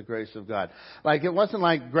over the grace of God. Like, it wasn't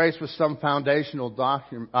like grace was some foundational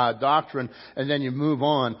doctrine and then you move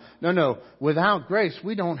on. No. Without grace,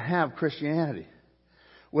 we don't have Christianity.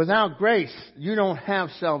 Without grace, you don't have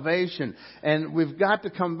salvation. And we've got to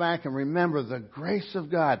come back and remember the grace of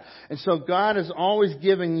God. And so God is always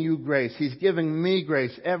giving you grace. He's giving me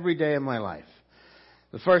grace every day of my life.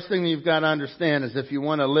 The first thing you've got to understand is if you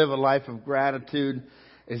want to live a life of gratitude,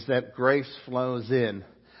 is that grace flows in.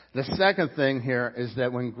 The second thing here is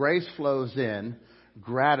that when grace flows in,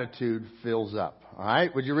 gratitude fills up. All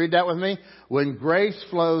right? Would you read that with me? When grace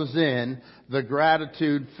flows in, the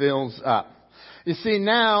gratitude fills up. You see,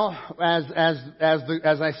 now, as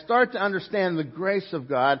I start to understand the grace of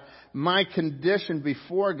God, my condition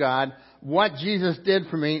before God, what Jesus did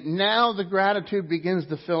for me, now the gratitude begins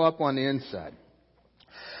to fill up on the inside.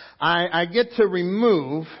 I get to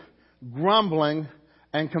remove grumbling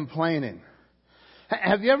and complaining.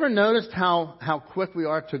 Have you ever noticed how quick we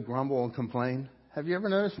are to grumble and complain? Have you ever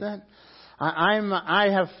noticed that? I'm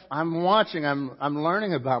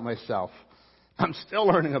learning about myself. I'm still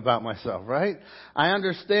learning about myself, right? I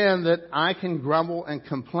understand that I can grumble and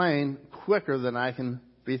complain quicker than I can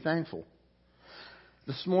be thankful.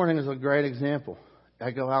 This morning is a great example.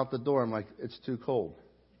 I go out the door, I'm like, it's too cold.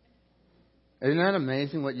 Isn't that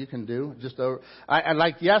amazing what you can do?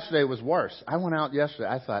 Like yesterday was worse. I went out yesterday.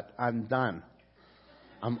 I thought, I'm done.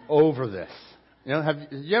 I'm over this. You know, have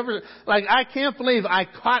you ever, I can't believe I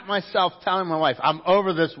caught myself telling my wife, I'm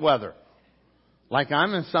over this weather. Like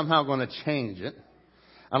I'm somehow going to change it.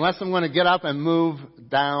 Unless I'm going to get up and move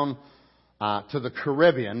down to the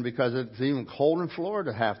Caribbean because it's even cold in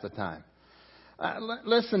Florida half the time.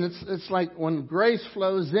 Listen, it's like when grace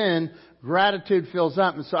flows in, gratitude fills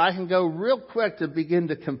up. And so I can go real quick to begin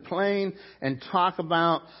to complain and talk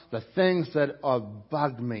about the things that have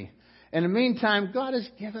bugged me. In the meantime, God has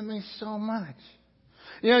given me so much.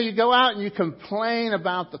 You know, you go out and you complain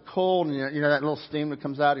about the cold and you know that little steam that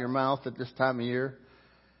comes out of your mouth at this time of year.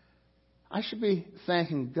 I should be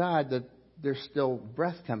thanking God that there's still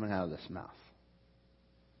breath coming out of this mouth.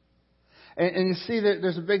 And you see that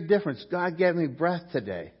there's a big difference. God gave me breath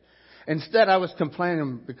today. Instead, I was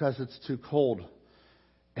complaining because it's too cold.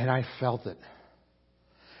 And I felt it.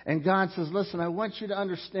 And God says, listen, I want you to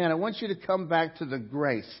understand. I want you to come back to the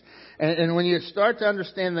grace. And when you start to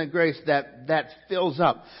understand the grace, that fills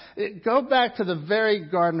up. Go back to the very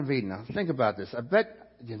Garden of Eden. Now, think about this. I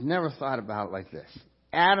bet you've never thought about it like this.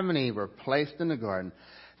 Adam and Eve were placed in the garden.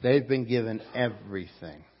 They've been given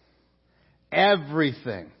everything.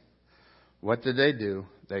 Everything. What did they do?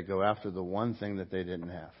 They go after the one thing that they didn't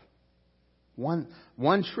have. One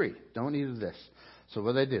tree. Don't eat of this. So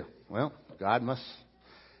what do they do? Well, God must...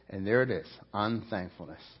 And there it is,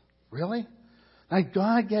 unthankfulness. Really? Like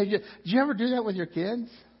God gave you... Did you ever do that with your kids?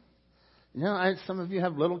 You know, some of you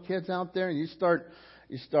have little kids out there, and you start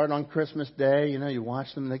on Christmas Day. You know, you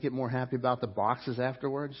watch them, and they get more happy about the boxes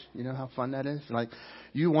afterwards. You know how fun that is? Like,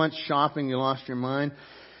 you went shopping, you lost your mind,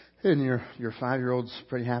 and your 5-year-old's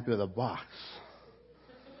pretty happy with a box.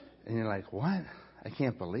 And you're like, what? I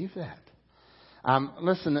can't believe that.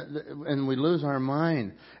 Listen, and we lose our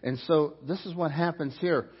mind. And so this is what happens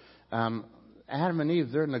here. Adam and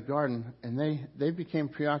Eve, they're in the garden, and they became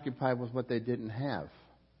preoccupied with what they didn't have.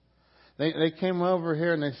 They came over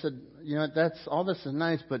here and they said, you know, that's all this is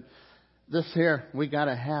nice, but this here, we got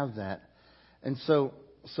to have that. And so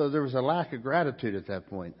there was a lack of gratitude at that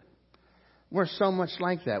point. We're so much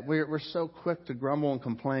like that. We're so quick to grumble and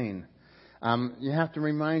complain. You have to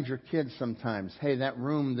remind your kids sometimes, hey, that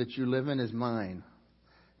room that you live in is mine.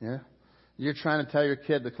 Yeah? You're trying to tell your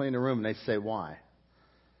kid to clean the room, and they say, why?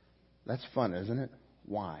 That's fun, isn't it?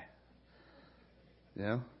 Why? You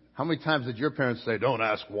know? How many times did your parents say, don't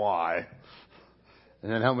ask why?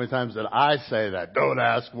 And then how many times did I say that? Don't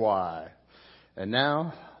ask why. And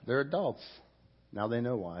now they're adults. Now they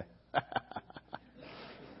know why.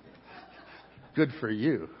 Good for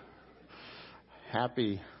you.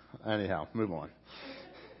 Happy. Anyhow, move on.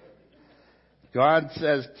 God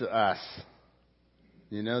says to us,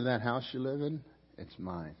 you know that house you live in? It's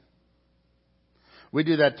mine. We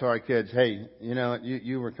do that to our kids. Hey, you know,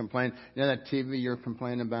 you were complaining. You know that TV you're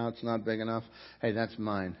complaining about? It's not big enough. Hey, that's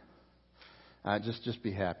mine. Just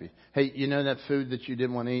be happy. Hey, you know that food that you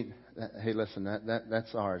didn't want to eat? Hey, listen,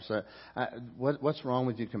 that's ours. What's wrong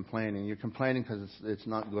with you complaining? You're complaining because it's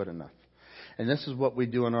not good enough. And this is what we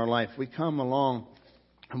do in our life. We come along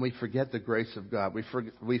and we forget the grace of God.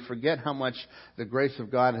 We forget how much the grace of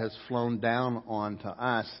God has flown down onto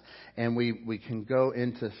us, and we can go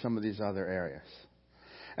into some of these other areas.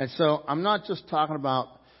 And so I'm not just talking about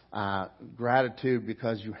gratitude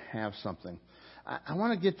because you have something. I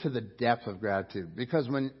want to get to the depth of gratitude, because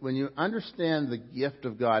when you understand the gift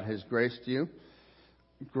of God, His grace to you,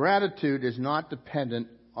 gratitude is not dependent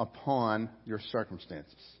upon your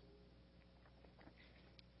circumstances.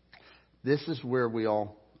 This is where we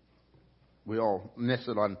all miss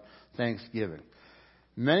it on Thanksgiving.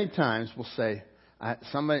 Many times we'll say,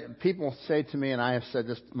 people say to me, and I have said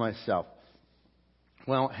this to myself,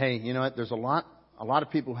 well, hey, you know what? There's a lot of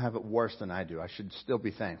people who have it worse than I do. I should still be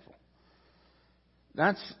thankful.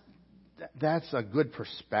 That's a good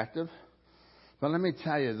perspective. But let me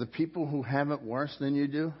tell you, the people who have it worse than you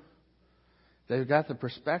do, they've got the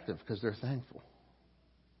perspective because they're thankful.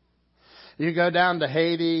 You go down to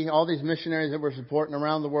Haiti, all these missionaries that we're supporting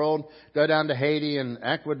around the world, go down to Haiti and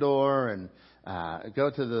Ecuador and go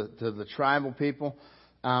to the tribal people.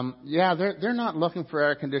 They're not looking for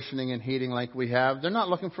air conditioning and heating like we have. They're not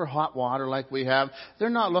looking for hot water like we have. They're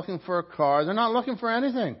not looking for a car. They're not looking for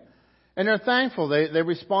anything. And they're thankful. They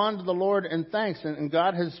respond to the Lord in thanks, and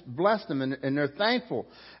God has blessed them, and they're thankful.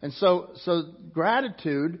 And so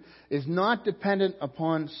gratitude is not dependent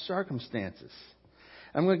upon circumstances.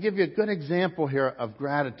 I'm going to give you a good example here of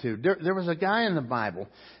gratitude. There was a guy in the Bible.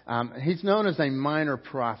 He's known as a minor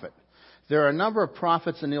prophet. There are a number of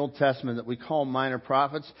prophets in the Old Testament that we call minor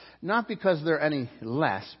prophets, not because they're any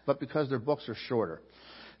less, but because their books are shorter.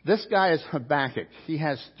 This guy is Habakkuk. He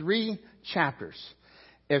has 3 chapters.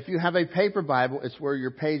 If you have a paper Bible, it's where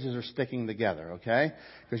your pages are sticking together, okay?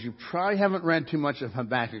 Because you probably haven't read too much of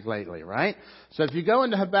Habakkuk lately, right? So if you go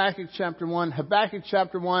into Habakkuk chapter 1, Habakkuk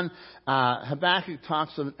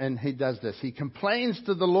talks and he does this. He complains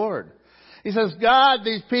to the Lord. He says, God,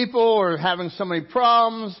 these people are having so many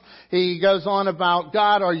problems. He goes on about,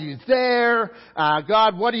 God, are you there?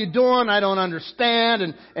 God, what are you doing? I don't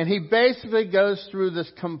understand. And he basically goes through this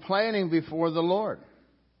complaining before the Lord.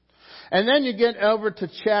 And then you get over to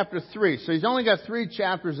chapter 3. So he's only got 3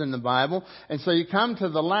 chapters in the Bible. And so you come to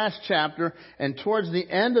the last chapter, and towards the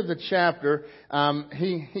end of the chapter,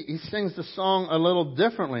 he sings the song a little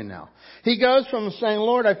differently now. He goes from saying,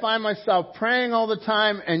 Lord, I find myself praying all the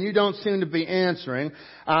time, and you don't seem to be answering.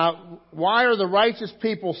 Why are the righteous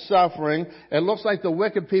people suffering? It looks like the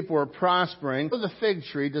wicked people are prospering. The fig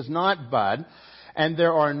tree does not bud, and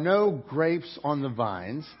there are no grapes on the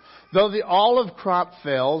vines. Though the olive crop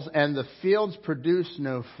fails and the fields produce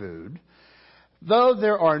no food, though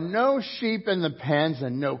there are no sheep in the pens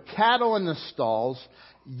and no cattle in the stalls,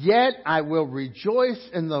 yet I will rejoice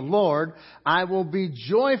in the Lord. I will be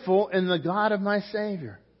joyful in the God of my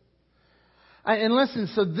Savior. And listen,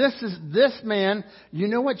 so this man, you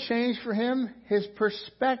know what changed for him? His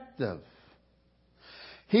perspective.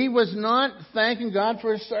 He was not thanking God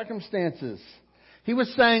for his circumstances. He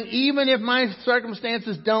was saying, even if my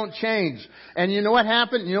circumstances don't change. And you know what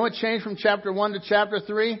happened? You know what changed from chapter 1 to chapter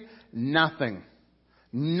 3? Nothing.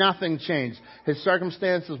 Nothing changed. His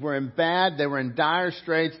circumstances were they were in dire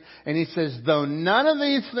straits. And he says, though none of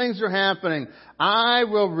these things are happening, I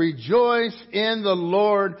will rejoice in the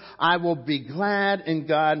Lord. I will be glad in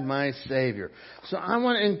God my Savior. So I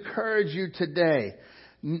want to encourage you today.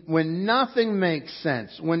 When nothing makes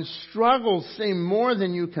sense, when struggles seem more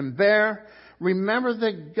than you can bear, remember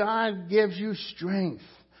that God gives you strength.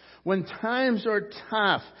 When times are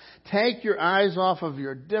tough, take your eyes off of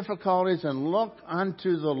your difficulties and look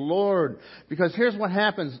unto the Lord. Because here's what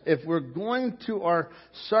happens. If we're going to our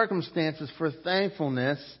circumstances for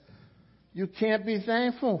thankfulness, you can't be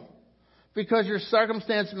thankful. Because your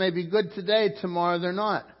circumstances may be good today, tomorrow they're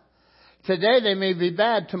not. Today they may be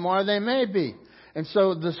bad, tomorrow they may be. And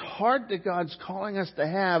so this heart that God's calling us to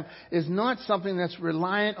have is not something that's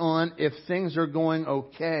reliant on if things are going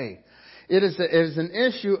okay. It is an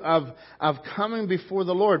issue of coming before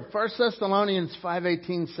the Lord. 1 Thessalonians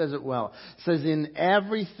 5:18 says it well. It says, in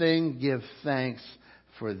everything give thanks,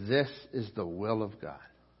 for this is the will of God.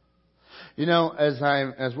 You know,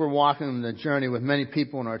 as we're walking the journey with many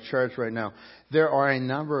people in our church right now, there are a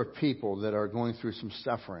number of people that are going through some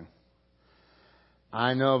suffering.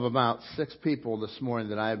 I know of about 6 people this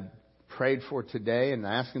morning that I've prayed for today and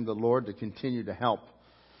asking the Lord to continue to help.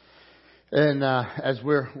 And as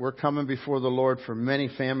we're coming before the Lord for many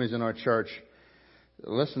families in our church,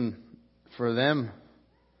 listen, for them,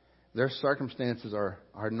 their circumstances are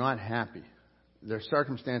not happy. Their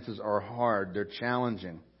circumstances are hard. They're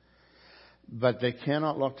challenging. But they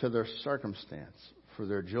cannot look to their circumstance for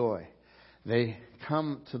their joy. They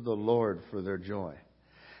come to the Lord for their joy.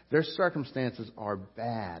 Their circumstances are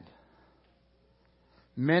bad.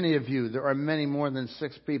 Many of you, there are many more than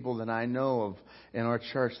 6 people that I know of in our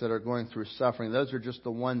church that are going through suffering. Those are just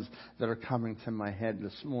the ones that are coming to my head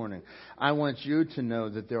this morning. I want you to know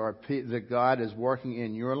that that God is working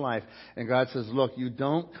in your life. And God says, look, you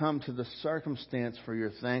don't come to the circumstance for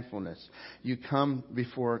your thankfulness. You come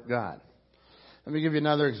before God. Let me give you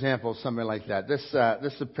another example of somebody like that. This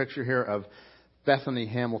is a picture here of Bethany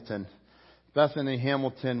Hamilton. Bethany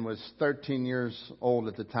Hamilton was 13 years old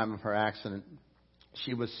at the time of her accident.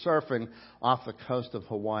 She was surfing off the coast of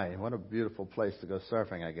Hawaii. What a beautiful place to go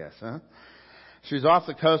surfing, I guess, huh? She was off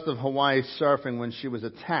the coast of Hawaii surfing when she was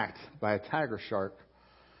attacked by a tiger shark.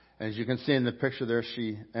 As you can see in the picture there,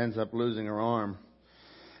 she ends up losing her arm.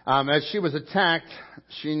 As she was attacked,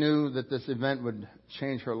 she knew that this event would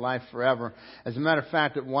change her life forever. As a matter of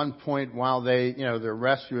fact, at one point while they're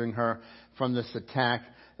rescuing her from this attack,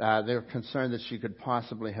 they were concerned that she could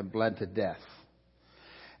possibly have bled to death.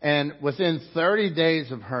 And within 30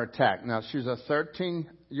 days of her attack, now she's a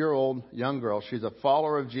 13-year-old young girl. She's a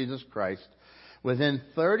follower of Jesus Christ. Within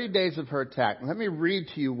 30 days of her attack, let me read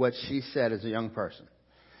to you what she said as a young person.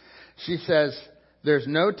 She says, there's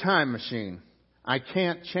no time machine. I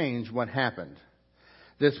can't change what happened.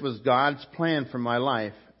 This was God's plan for my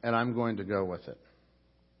life, and I'm going to go with it.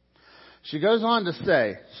 She goes on to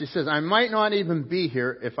say, she says, I might not even be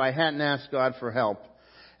here if I hadn't asked God for help.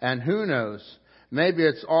 And who knows, maybe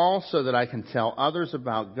it's all so that I can tell others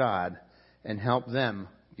about God and help them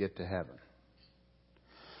get to heaven.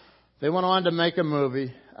 They went on to make a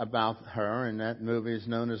movie about her, and that movie is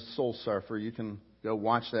known as Soul Surfer. You can go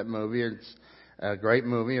watch that movie. It's a great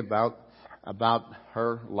movie about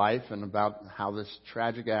her life and about how this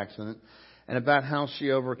tragic accident and about how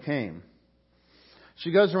she overcame.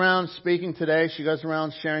 She goes around speaking today. She goes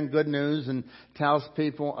around sharing good news and tells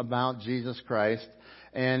people about Jesus Christ.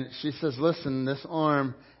 And she says, listen, this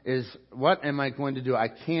arm is, what am I going to do? I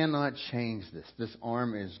cannot change this. This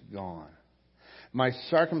arm is gone. My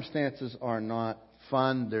circumstances are not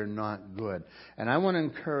fun. They're not good. And I want to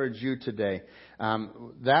encourage you today.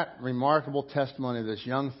 That remarkable testimony of this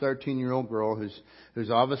young 13-year-old girl who's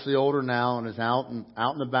obviously older now and is out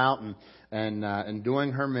and about and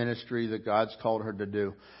doing her ministry that God's called her to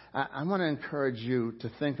do. I want to encourage you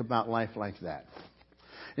to think about life like that.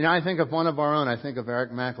 You know, I think of one of our own. I think of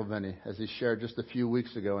Eric McElveny, as he shared just a few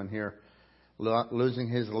weeks ago in here, losing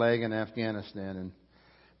his leg in Afghanistan. And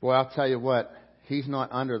boy, I'll tell you what, he's not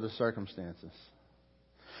under the circumstances.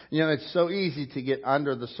 You know, it's so easy to get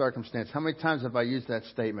under the circumstance. How many times have I used that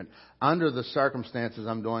statement? Under the circumstances,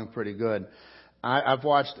 I'm doing pretty good. I've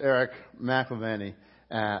watched Eric McElveny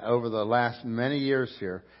over the last many years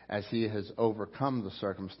here as he has overcome the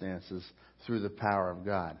circumstances through the power of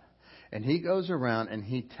God. And he goes around and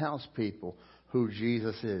he tells people who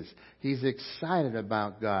Jesus is. He's excited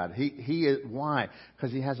about God. He is, why?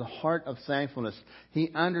 Because he has a heart of thankfulness. He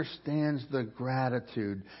understands the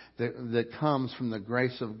gratitude that comes from the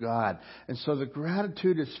grace of God. And so the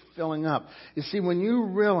gratitude is filling up. You see, when you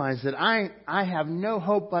realize that I have no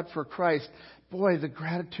hope but for Christ, boy, the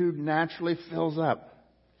gratitude naturally fills up.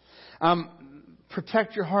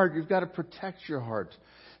 Protect your heart. You've got to protect your heart.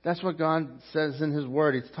 That's what God says in His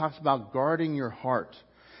Word. He talks about guarding your heart.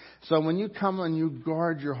 So when you come and you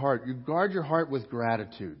guard your heart with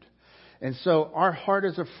gratitude. And so our heart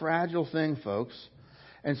is a fragile thing, folks.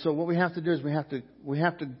 And so what we have to do is we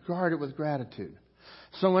have to guard it with gratitude.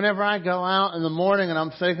 So whenever I go out in the morning and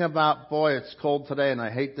I'm thinking about, boy, it's cold today and I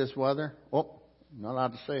hate this weather. Oh, I'm not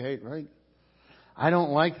allowed to say hate, right? I don't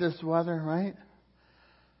like this weather, right?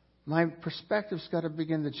 My perspective's got to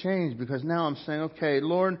begin to change, because now I'm saying, okay,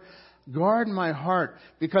 Lord, guard my heart.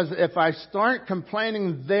 Because if I start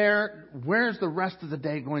complaining there, where's the rest of the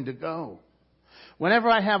day going to go? Whenever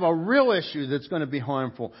I have a real issue that's going to be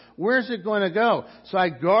harmful, where's it going to go? So I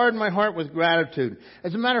guard my heart with gratitude.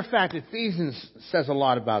 As a matter of fact, Ephesians says a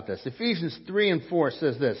lot about this. Ephesians 3:4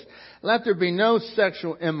 says this: "Let there be no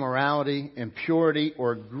sexual immorality, impurity,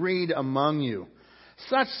 or greed among you.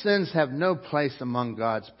 Such sins have no place among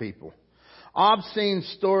God's people. Obscene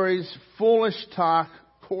stories, foolish talk,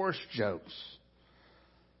 coarse jokes,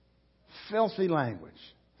 filthy language,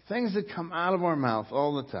 things that come out of our mouth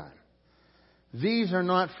all the time. These are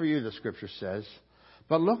not for you," the Scripture says.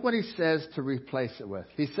 But look what He says to replace it with.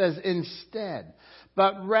 He says, "Instead,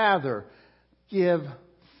 but rather give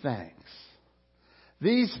thanks."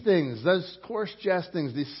 These things, those coarse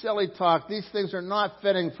jestings, these silly talk, these things are not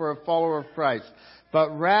fitting for a follower of Christ, but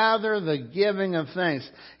rather the giving of thanks.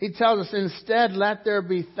 He tells us, instead, let there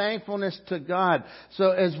be thankfulness to God.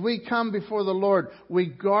 So as we come before the Lord, we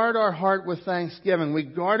guard our heart with thanksgiving. We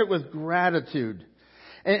guard it with gratitude.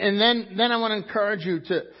 And then I want to encourage you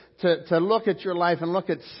to look at your life and look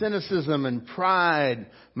at cynicism and pride,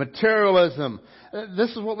 materialism.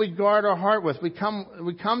 This is what we guard our heart with. We come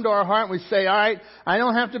to our heart and we say, all right, I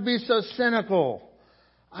don't have to be so cynical.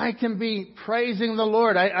 I can be praising the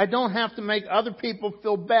Lord. I don't have to make other people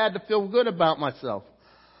feel bad to feel good about myself.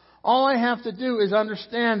 All I have to do is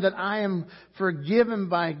understand that I am forgiven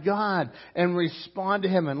by God and respond to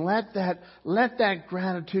Him, and let that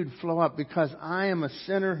gratitude flow up, because I am a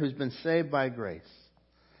sinner who's been saved by grace.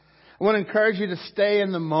 I want to encourage you to stay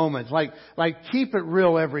in the moment, like keep it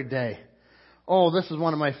real every day. Oh, this is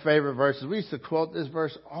one of my favorite verses. We used to quote this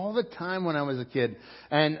verse all the time when I was a kid.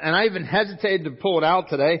 And I even hesitated to pull it out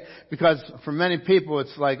today, because for many people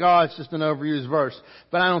it's like, oh, it's just an overused verse.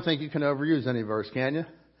 But I don't think you can overuse any verse, can you?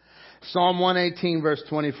 Psalm 118 verse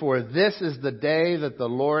 24. "This is the day that the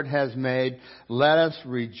Lord has made. Let us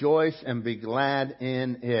rejoice and be glad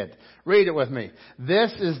in it." Read it with me.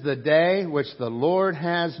 "This is the day which the Lord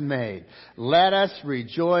has made. Let us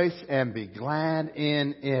rejoice and be glad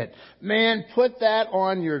in it." Man, put that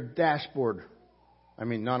on your dashboard. I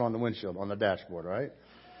mean, not on the windshield, on the dashboard, right?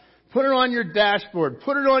 Put it on your dashboard.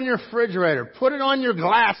 Put it on your refrigerator. Put it on your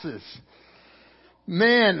glasses.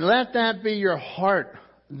 Man, let that be your heart.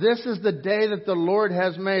 This is the day that the Lord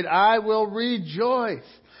has made. I will rejoice.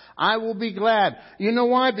 I will be glad. You know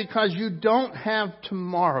why? Because you don't have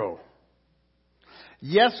tomorrow.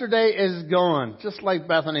 Yesterday is gone. Just like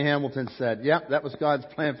Bethany Hamilton said, yep, that was God's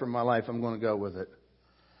plan for my life. I'm going to go with it.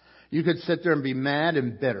 You could sit there and be mad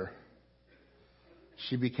and bitter.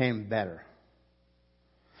 She became better.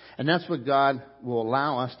 And that's what God will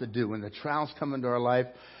allow us to do. When the trials come into our life,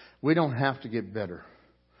 we don't have to get bitter.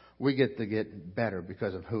 We get to get better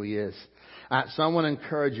because of who He is. So I want to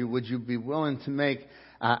encourage you, would you be willing to make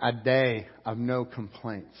a day of no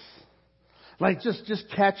complaints? Like just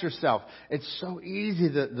catch yourself. It's so easy,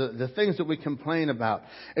 the things that we complain about.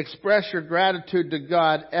 Express your gratitude to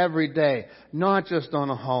God every day, not just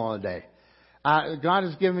on a holiday. God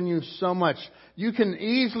has given you so much. You can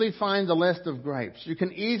easily find the list of gripes. You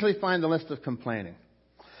can easily find the list of complaining.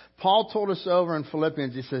 Paul told us over in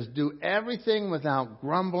Philippians, he says, do everything without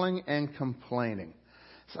grumbling and complaining.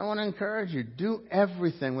 So I want to encourage you, do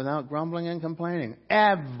everything without grumbling and complaining.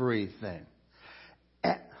 Everything.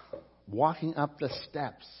 Walking up the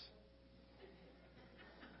steps.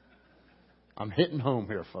 I'm hitting home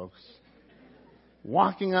here, folks.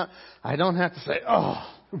 Walking up, I don't have to say, oh,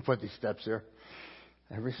 who put these steps here?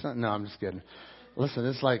 Every Sunday. No, I'm just kidding. Listen,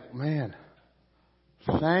 it's like, man,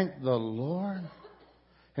 thank the Lord.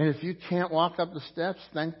 And if you can't walk up the steps,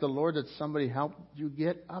 thank the Lord that somebody helped you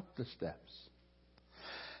get up the steps.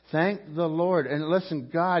 Thank the Lord. And listen,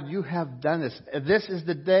 God, you have done this. This is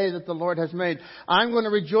the day that the Lord has made. I'm going to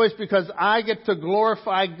rejoice because I get to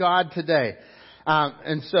glorify God today.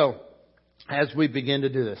 And so, as we begin to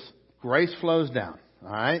do this, grace flows down.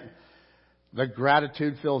 All right? The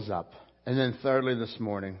gratitude fills up. And then thirdly this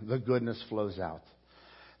morning, the goodness flows out.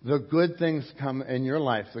 The good things come in your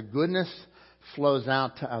life. The goodness flows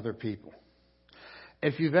out to other people.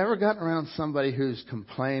 If you've ever gotten around somebody who's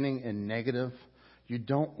complaining and negative, you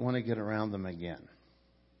don't want to get around them again.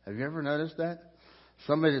 Have you ever noticed that?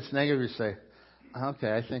 Somebody that's negative, you say,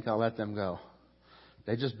 okay, I think I'll let them go.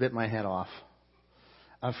 They just bit my head off.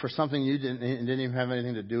 For something you didn't even have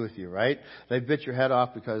anything to do with you, right? They bit your head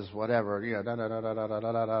off because whatever,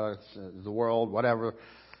 it's the world, whatever.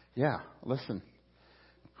 Yeah, listen.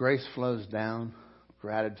 Grace flows down.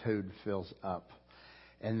 Gratitude fills up.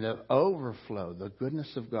 And the overflow, the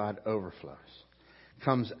goodness of God overflows,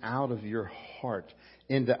 comes out of your heart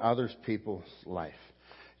into other people's life.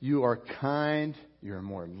 You are kind. You're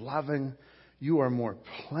more loving. You are more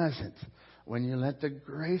pleasant when you let the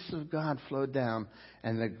grace of God flow down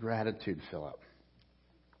and the gratitude fill up.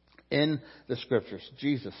 In the Scriptures,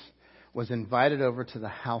 Jesus was invited over to the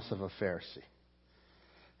house of a Pharisee.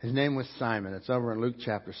 His name was Simon. It's over in Luke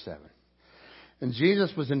chapter 7. And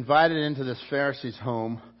Jesus was invited into this Pharisee's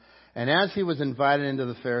home. And as he was invited into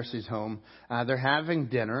the Pharisee's home, they're having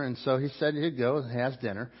dinner. And so he said he'd go and has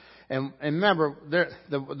dinner. And remember,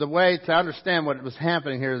 the way to understand what was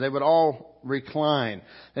happening here, they would all recline.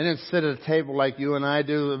 They didn't sit at a table like you and I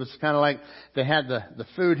do. It was kind of like they had the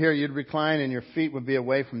food here. You'd recline and your feet would be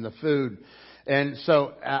away from the food. And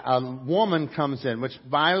so a woman comes in, which,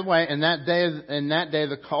 by the way, in that day,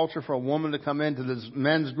 the culture for a woman to come into this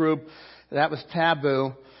men's group, that was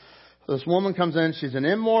taboo. This woman comes in. She's an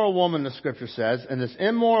immoral woman, the Scripture says. And this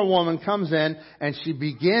immoral woman comes in and she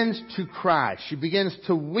begins to cry. She begins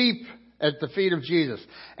to weep at the feet of Jesus.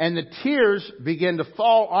 And the tears begin to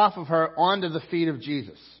fall off of her onto the feet of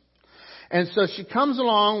Jesus. And so she comes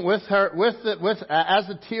along as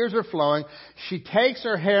the tears are flowing, she takes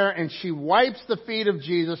her hair and she wipes the feet of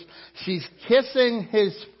Jesus. She's kissing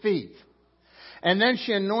his feet. And then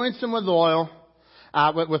she anoints him with oil,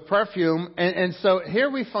 with perfume. And so here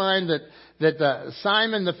we find that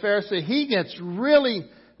Simon the Pharisee, he gets really,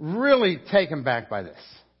 really taken back by this.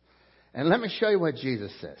 And let me show you what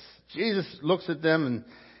Jesus says. Jesus looks at them and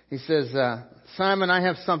he says, Simon, I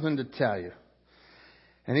have something to tell you.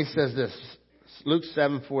 And he says this, Luke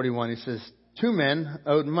 7:41, he says, 2 men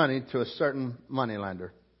owed money to a certain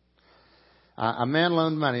moneylender. A man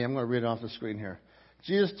loaned money. I'm going to read it off the screen here.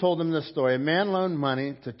 Jesus told them this story. A man loaned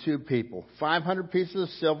money to 2 people, 500 pieces of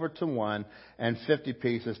silver to one and 50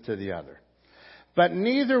 pieces to the other. But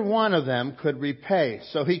neither one of them could repay.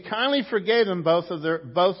 So he kindly forgave them both,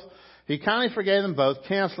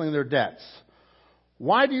 canceling their debts.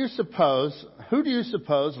 Who do you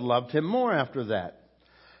suppose loved him more after that?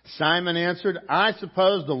 Simon answered, I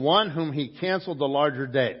suppose the one whom he canceled the larger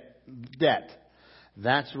debt.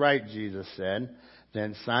 That's right, Jesus said.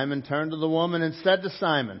 Then Simon turned to the woman and said to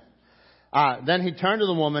Simon,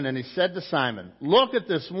 look at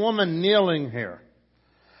this woman kneeling here.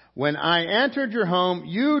 When I entered your home,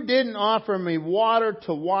 you didn't offer me water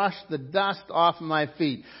to wash the dust off my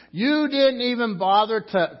feet. You didn't even bother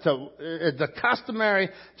the customary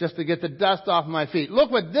just to get the dust off my feet. Look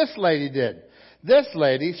what this lady did. This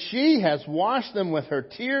lady, she has washed them with her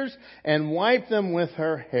tears and wiped them with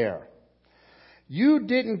her hair. You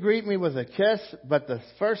didn't greet me with a kiss, but the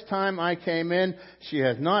first time I came in, she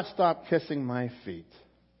has not stopped kissing my feet.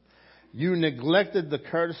 You neglected the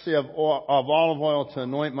courtesy of olive oil to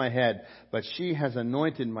anoint my head, but she has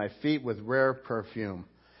anointed my feet with rare perfume.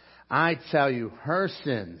 I tell you, her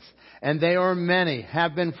sins, and they are many,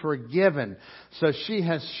 have been forgiven. So she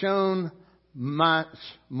has shown much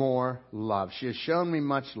more love. She has shown me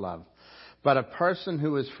much love. But a person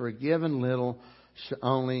who is forgiven little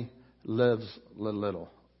only lives little.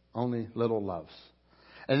 Only little loves.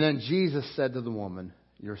 And then Jesus said to the woman,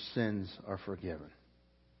 your sins are forgiven.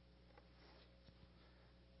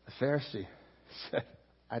 The Pharisee said,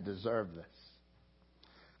 I deserve this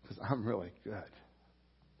because I'm really good.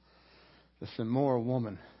 This immoral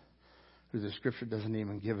woman, who the Scripture doesn't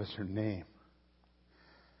even give us her name,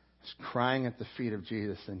 is crying at the feet of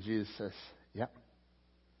Jesus, and Jesus says, yep,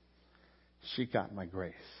 she got my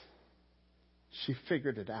grace. She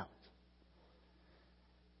figured it out.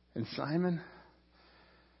 And Simon,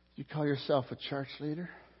 you call yourself a church leader?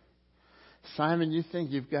 Simon, you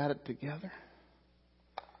think you've got it together?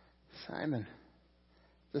 Simon,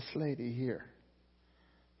 this lady here,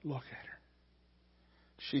 look at her.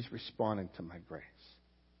 She's responding to my grace.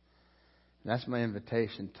 And that's my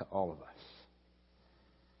invitation to all of us.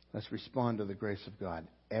 Let's respond to the grace of God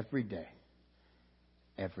every day.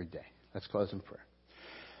 Every day. Let's close in prayer.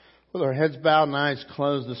 With our heads bowed and eyes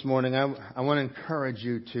closed this morning, I want to encourage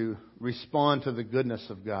you to respond to the goodness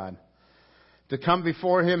of God. To come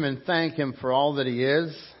before Him and thank Him for all that He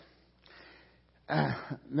is.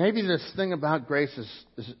 Maybe this thing about grace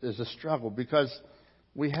is a struggle because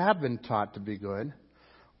we have been taught to be good.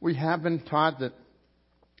 We have been taught that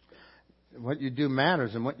what you do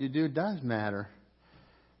matters and what you do does matter.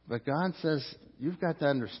 But God says, you've got to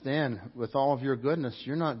understand, with all of your goodness,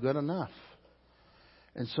 you're not good enough.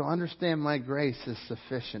 And so understand my grace is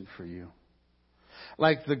sufficient for you.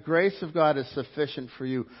 Like the grace of God is sufficient for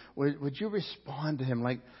you. Would you respond to Him?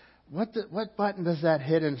 Like, what button does that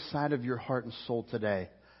hit inside of your heart and soul today?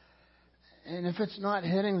 And if it's not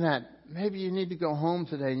hitting that, maybe you need to go home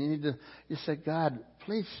today and you say, God,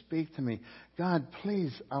 please speak to me. God,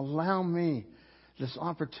 please allow me this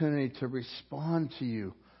opportunity to respond to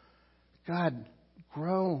you. God,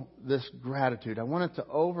 grow this gratitude. I want it to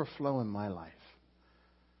overflow in my life.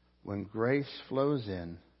 When grace flows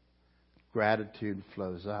in, gratitude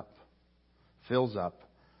flows up, fills up,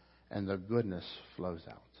 and the goodness flows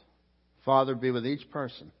out. Father, be with each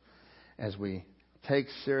person as we take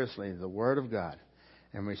seriously the Word of God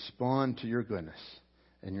and respond to your goodness.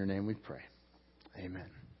 In your name we pray. Amen.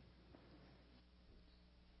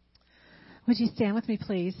 Would you stand with me,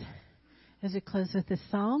 please, as we close with this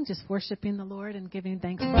song, just worshiping the Lord and giving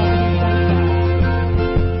thanks for all that He's done.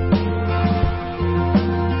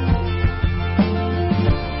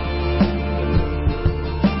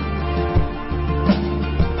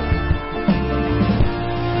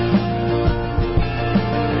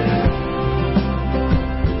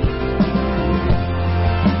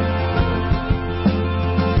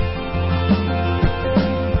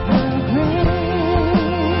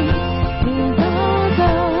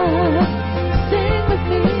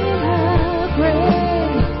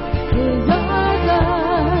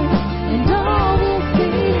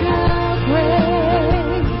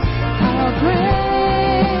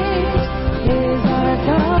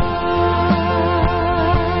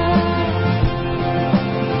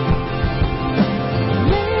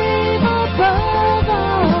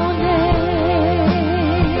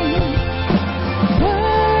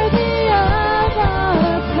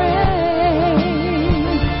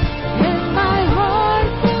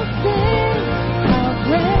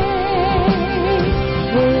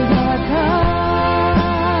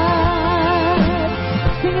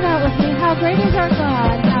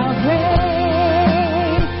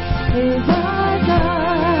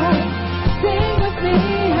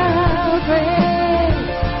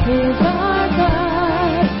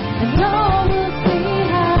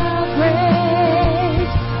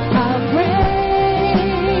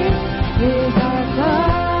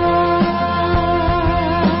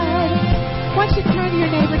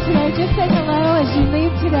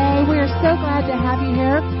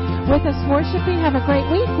 With us worshiping. Have a great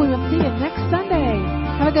week. We will see you next Sunday.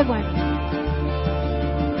 Have a good one.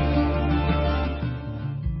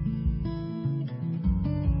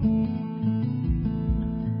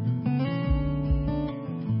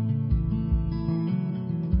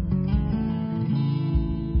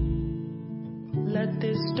 Let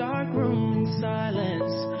this dark room in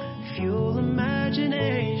silence fuel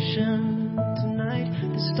imagination. Tonight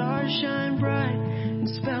the stars shine bright and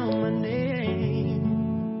spell my name.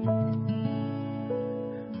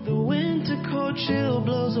 Cold chill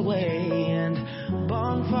blows away and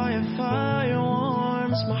bonfire fire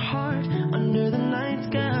warms my heart. Under the night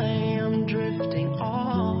sky I'm drifting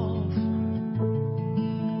off.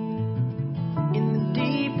 In the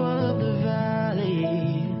deep of the valley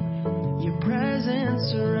your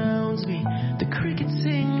presence surrounds me. The crickets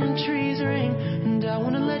sing and trees ring, and I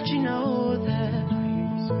want to let you know that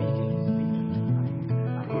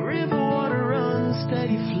river water runs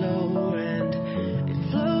steady flow, and it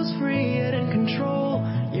flows free and in control.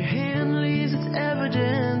 Your hand leaves its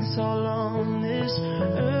evidence all on this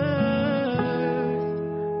earth.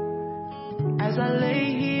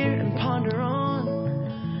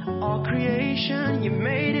 creation, you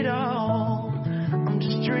made it all. I'm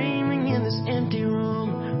just dreaming in this empty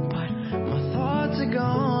room, but my thoughts are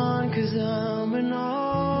gone, 'cause I'm in awe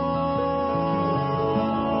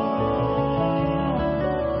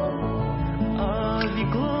of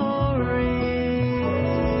your glory.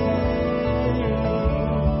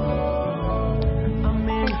 I'm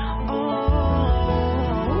in awe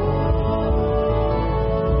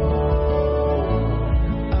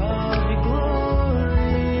of your glory.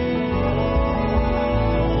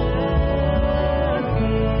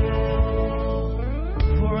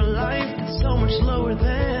 For a life that's so much lower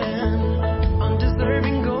than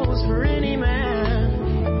undeserving goals for any man,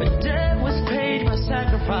 a debt was paid by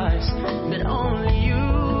sacrifice that only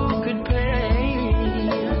you could pay.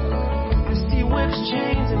 The sea whips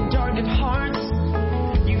chains and darkened hearts.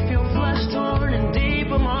 You feel flesh torn and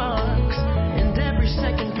deeper marks, and every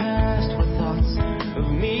second passed with thoughts of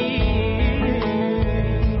me.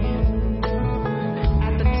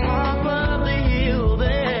 At the top of the hill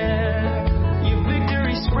there, your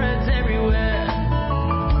victory spreads everywhere.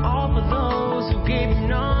 All for those who gave you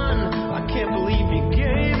none. I can't believe you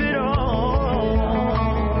gave it all.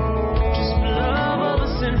 Just for love of a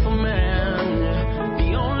sinful man.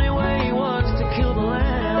 The only way was to kill the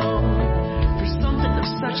lamb. For something of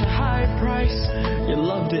such a high price, your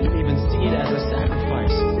love didn't even see it as a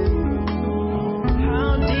sacrifice.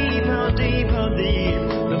 How deep, how deep, how deep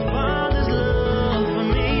the Father's love for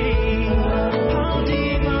me. How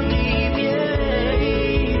deep, yeah.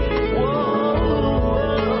 Whoa,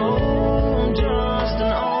 I'm just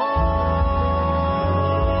in awe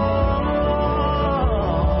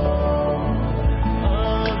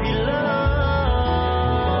of your love.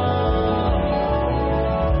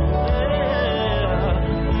 Yeah,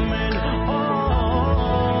 I'm in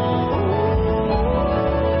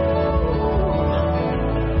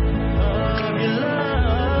of your love.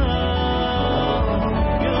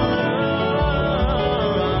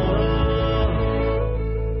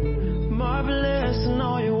 Marvelous in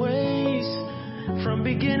all your ways, from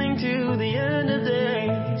beginning to the end of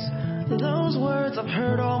days. Those words I've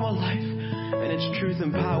heard all my life, and its truth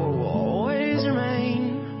and power will always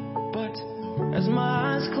remain. But as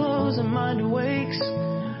my eyes close and mind awakes,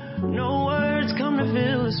 no words come to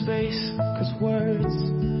fill the space. 'Cause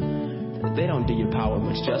words, they don't do your power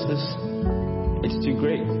much justice. It's too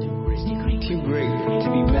great to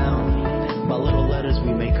be bound by little letters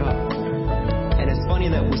we make up. And it's funny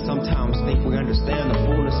that we sometimes think we understand the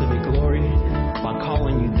fullness of your